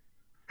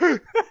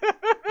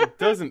 It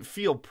doesn't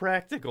feel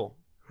practical.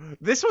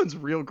 This one's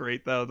real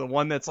great though. The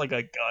one that's like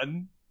a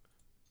gun.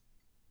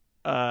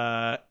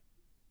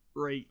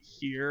 Right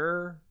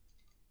here.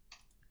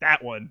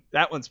 That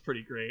one's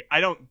pretty great. I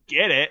don't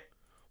get it.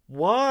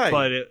 Why?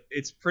 But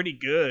it's pretty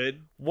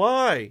good.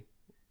 Why?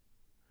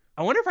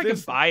 I wonder if I can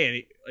buy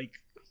any.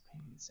 Like,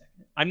 wait a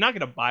second. I'm not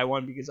gonna buy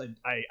one because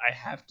I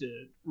have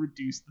to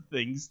reduce the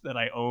things that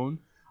I own.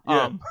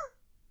 Yeah.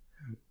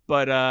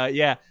 But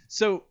yeah.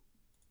 So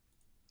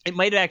it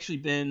might have actually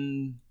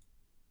been.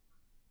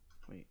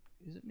 Wait,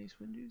 is it Mace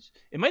Windu's?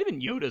 It might have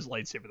been Yoda's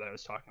lightsaber that I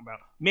was talking about.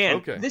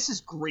 Man, this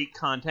is great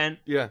content.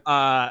 Yeah.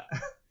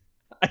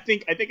 I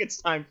think it's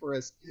time for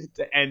us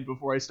to end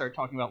before I start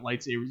talking about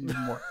lightsabers even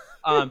more.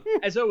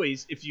 As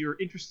always, if you're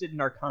interested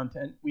in our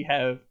content, we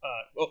have.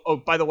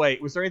 By the way,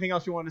 was there anything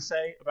else you wanted to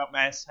say about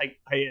mass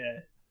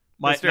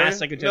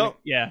psychogenic? No,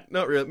 yeah,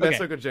 not really. Mass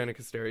psychogenic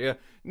hysteria.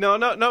 No,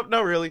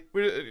 not really.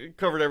 We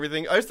covered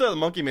everything. I just thought the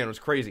Monkey Man was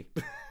crazy.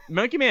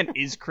 Monkey Man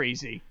is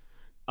crazy.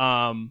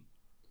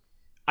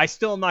 I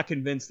still am not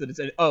convinced that it's.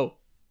 What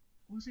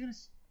was I gonna?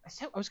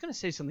 I was gonna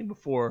say something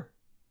before.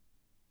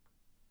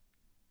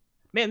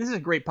 Man, this is a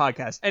great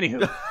podcast.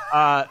 Anywho,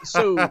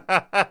 so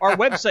our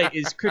website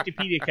is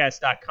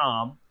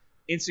cryptopediacast.com.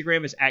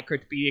 Instagram is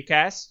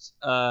 @cryptopediacast.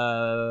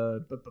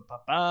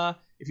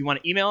 If you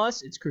want to email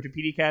us, it's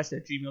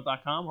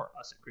cryptopediacast@gmail.com or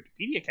us at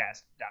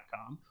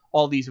cryptopediacast.com.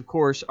 All these, of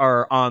course,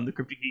 are on the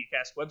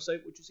Cryptopediacast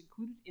website, which is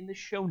included in the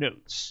show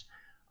notes.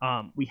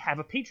 We have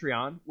a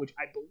Patreon, which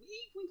I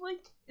believe we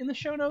link in the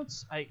show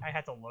notes. I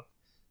had to look.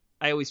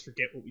 I always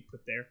forget what we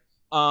put there.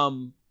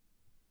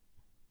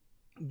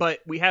 But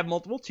we have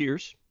multiple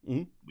tiers.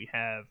 Mm-hmm. We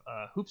have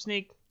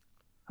Hoopsnake,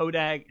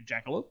 Hodag, and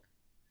Jackalope.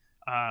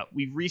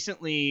 We've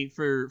recently,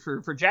 for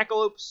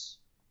Jackalopes,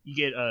 you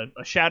get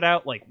a shout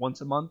out like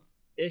once a month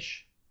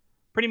ish.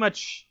 Pretty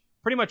much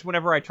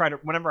whenever I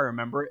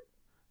remember it.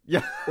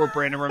 Yeah. Or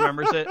Brandon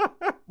remembers it.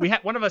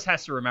 One of us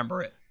has to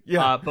remember it.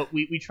 Yeah. But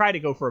we try to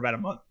go for about a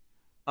month.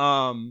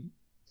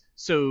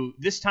 So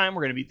this time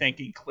we're going to be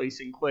thanking Clay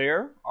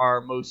Sinclair,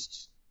 our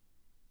most.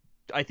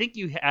 I think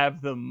you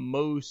have the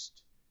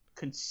most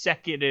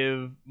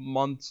consecutive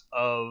months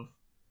of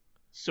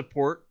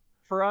support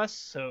for us.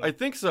 So I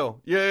think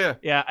so. Yeah.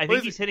 Yeah, I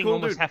think he's hitting cool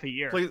almost dude. half a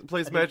year.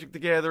 Plays Magic the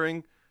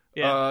Gathering.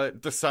 Yeah.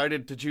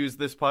 Decided to choose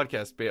this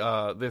podcast.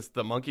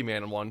 The Monkey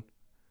Man one.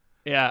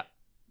 Yeah.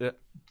 Yeah.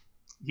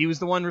 He was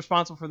the one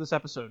responsible for this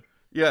episode.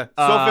 Yeah.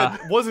 So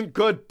if it wasn't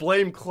good,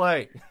 blame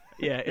Clay.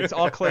 Yeah, it's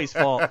all Clay's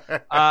fault.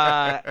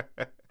 No,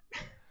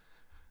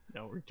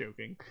 we're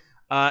joking.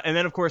 And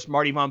then, of course,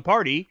 Marty Von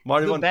Party.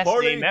 The best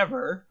name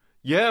ever.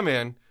 Yeah,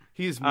 man.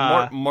 He's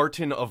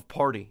Martin of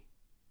Party.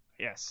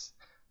 Yes.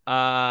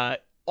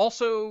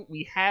 Also,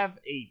 we have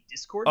a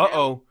Discord now.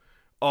 Uh-oh.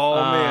 Oh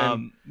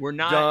man, we're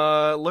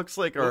not. Looks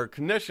like our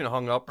connection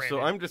hung up, Brandon.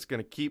 so I'm just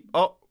gonna keep.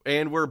 Oh,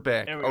 and we're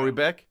back. Are we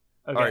back?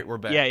 Okay. All right, we're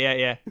back.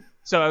 Yeah.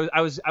 So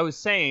I was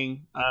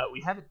saying,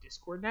 we have a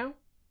Discord now.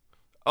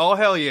 Oh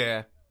hell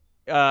yeah.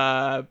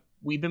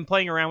 We've been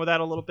playing around with that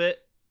a little bit.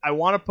 I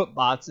want to put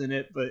bots in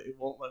it, but it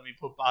won't let me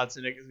put bots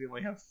in it because we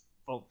only have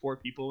 4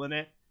 people in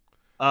it.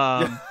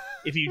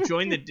 If you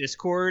join the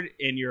Discord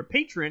and you're a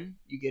patron,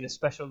 you get a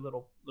special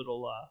little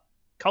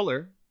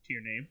color to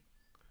your name.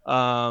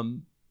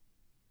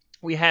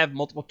 We have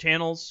multiple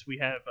channels. We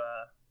have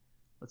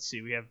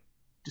we have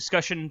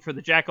discussion for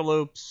the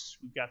Jackalopes.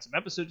 We've got some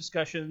episode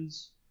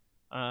discussions.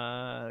 We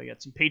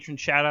got some patron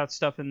shout out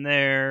stuff in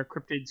there,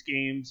 cryptids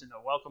games, and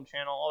a welcome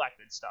channel, all that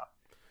good stuff.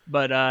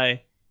 But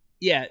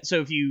yeah,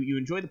 so if you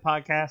enjoy the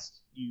podcast,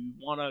 you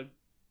want to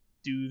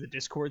do the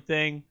Discord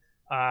thing,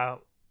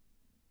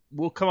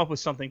 we'll come up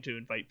with something to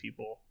invite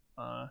people.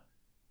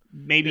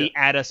 Maybe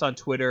add us on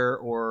Twitter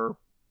or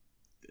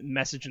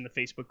message in the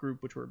Facebook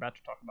group, which we're about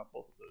to talk about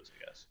both of those, I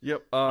guess.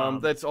 Yep.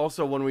 That's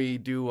also when we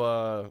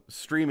do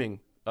streaming,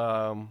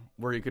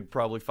 where you could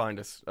probably find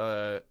us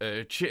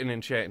chitting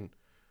and chatting.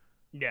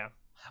 Yeah.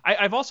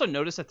 I've also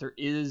noticed that there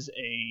is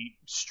a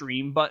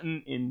stream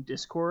button in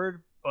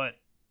Discord, but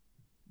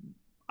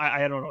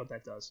I don't know what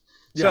that does.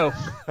 Yeah.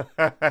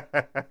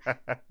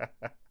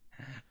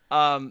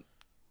 So,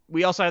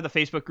 we also have the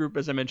Facebook group,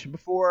 as I mentioned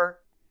before.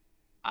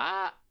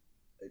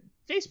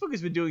 Facebook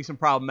has been doing some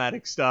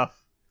problematic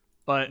stuff,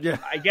 but yeah.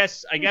 I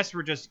guess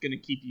we're just gonna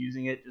keep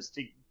using it just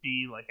to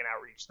be like an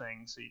outreach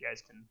thing, so you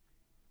guys can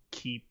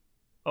keep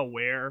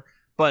aware.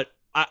 But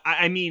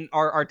I mean,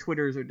 our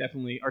Twitter handles are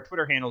definitely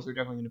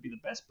going to be the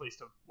best place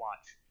to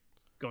watch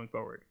going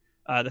forward.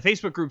 The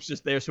Facebook group's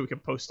just there so we can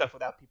post stuff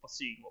without people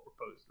seeing what we're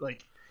posting.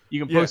 Like,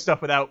 you can post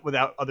stuff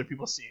without other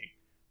people seeing.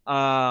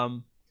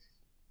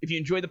 If you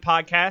enjoy the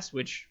podcast,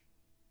 which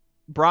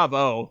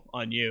bravo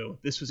on you,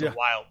 this was a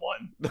wild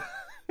one.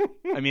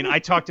 I mean, I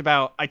talked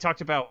about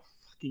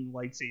fucking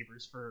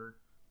lightsabers for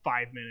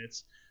 5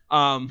 minutes.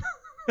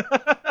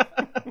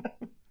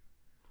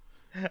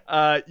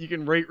 You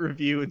can rate,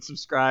 review, and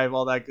subscribe,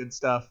 all that good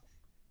stuff.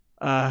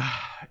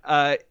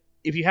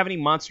 If you have any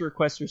monster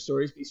requests or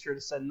stories, be sure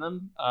to send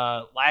them.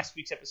 Last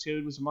week's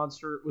episode was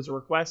a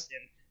request,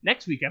 and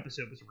next week's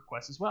episode was a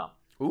request as well.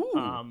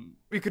 Ooh.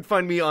 You could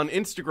find me on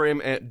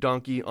Instagram at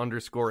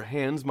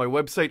donkey_hands. My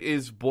website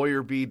is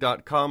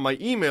boyerb.com. My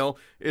email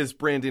is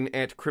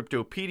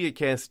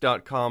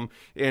brandon@cryptopediacast.com,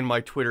 and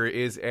my Twitter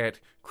is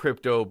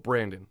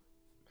 @cryptobrandon.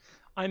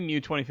 I'm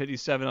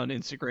Mew2057 on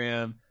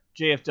Instagram,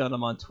 JF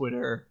Dunham on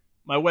Twitter.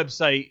 My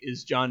website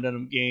is John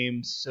Dunham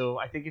Games, so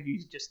I think if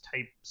you just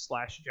type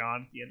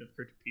 /John at the end of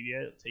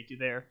Cryptopedia, it'll take you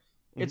there.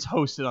 It's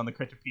hosted on the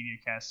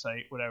Cryptopedia Cast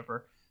site,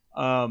 whatever.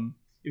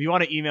 If you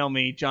want to email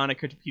me,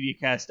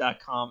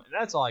 john@cryptopediacast.com, and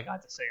that's all I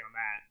got to say on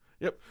that.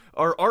 Yep.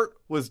 Our art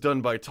was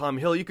done by Tom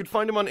Hill. You can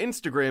find him on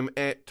Instagram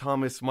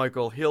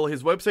 @ThomasMichaelHill.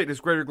 His website is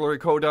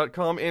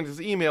greatergloryco.com, and his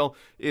email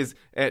is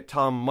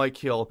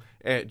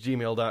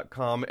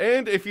 @tommikehill@gmail.com.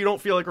 And if you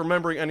don't feel like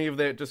remembering any of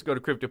that, just go to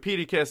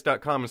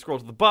cryptopediacast.com and scroll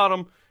to the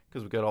bottom,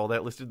 because we've got all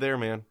that listed there,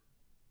 man.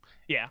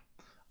 Yeah.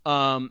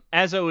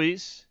 As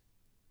always,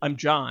 I'm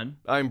John.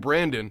 I'm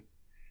Brandon.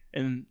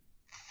 And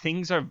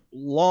things have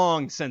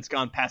long since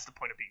gone past the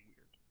point of being weird.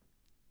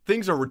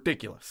 Things are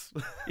ridiculous.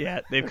 Yeah,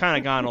 they've kind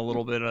of gone a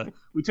little bit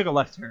we took a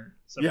left turn.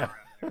 Yeah.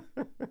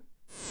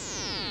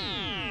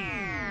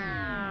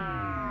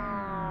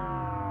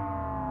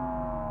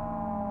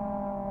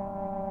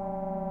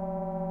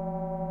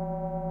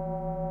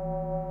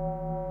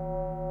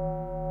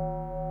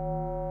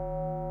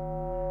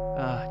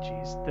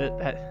 Jeez.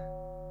 That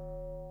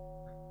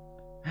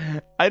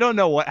I don't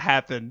know what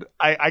happened.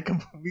 I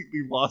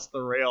completely lost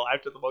the rail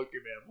after the Monkey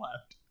Man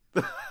left.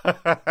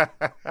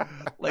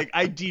 Like,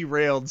 I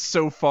derailed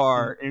so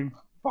far and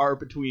far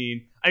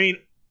between. I mean,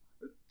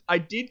 I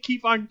did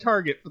keep on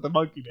target for the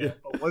Monkey Man,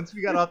 but once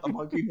we got off the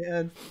Monkey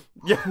Man,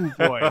 oh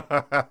boy.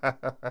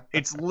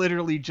 It's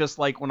literally just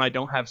like when I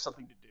don't have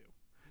something to do.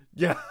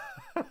 Yeah.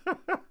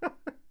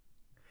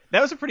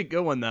 That was a pretty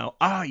good one, though.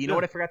 You know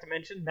what I forgot to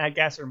mention? Mad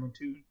Gasser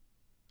Montoon.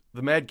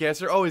 The Mad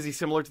Gasser? Oh, is he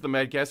similar to the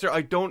Mad Gasser?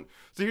 I don't...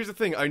 So here's the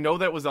thing. I know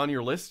that was on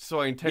your list, so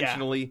I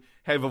intentionally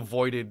have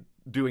avoided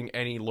doing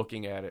any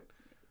looking at it.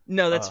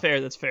 No, that's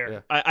fair. That's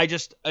fair. Yeah. I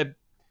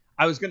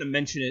was going to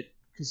mention it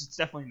because it's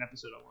definitely an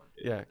episode I want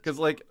to do. Yeah, because,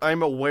 like,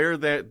 I'm aware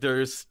that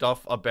there's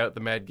stuff about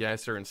the Mad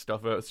Gasser and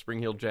stuff about Spring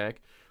Heel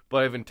Jack,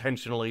 but I've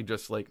intentionally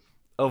just, like,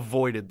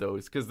 avoided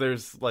those because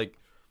there's, like...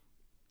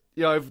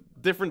 You know, I've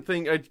different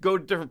things... I go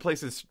to different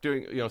places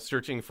doing,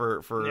 searching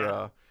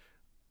for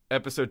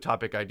episode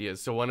topic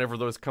ideas. So whenever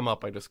those come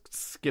up, I just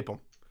skip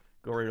them.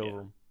 Go right over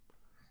them.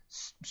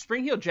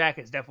 Spring Heel Jack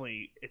is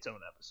definitely its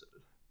own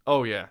episode.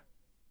 Oh, yeah.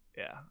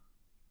 Yeah.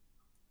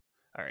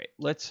 All right.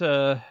 Let's,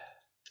 God,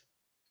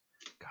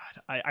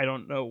 I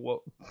don't know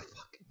what...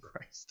 Fucking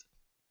Christ.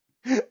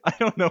 I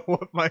don't know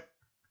what my...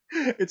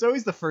 It's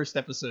always the first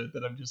episode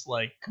that I'm just,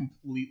 like,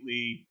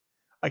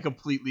 I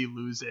completely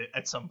lose it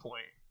at some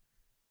point.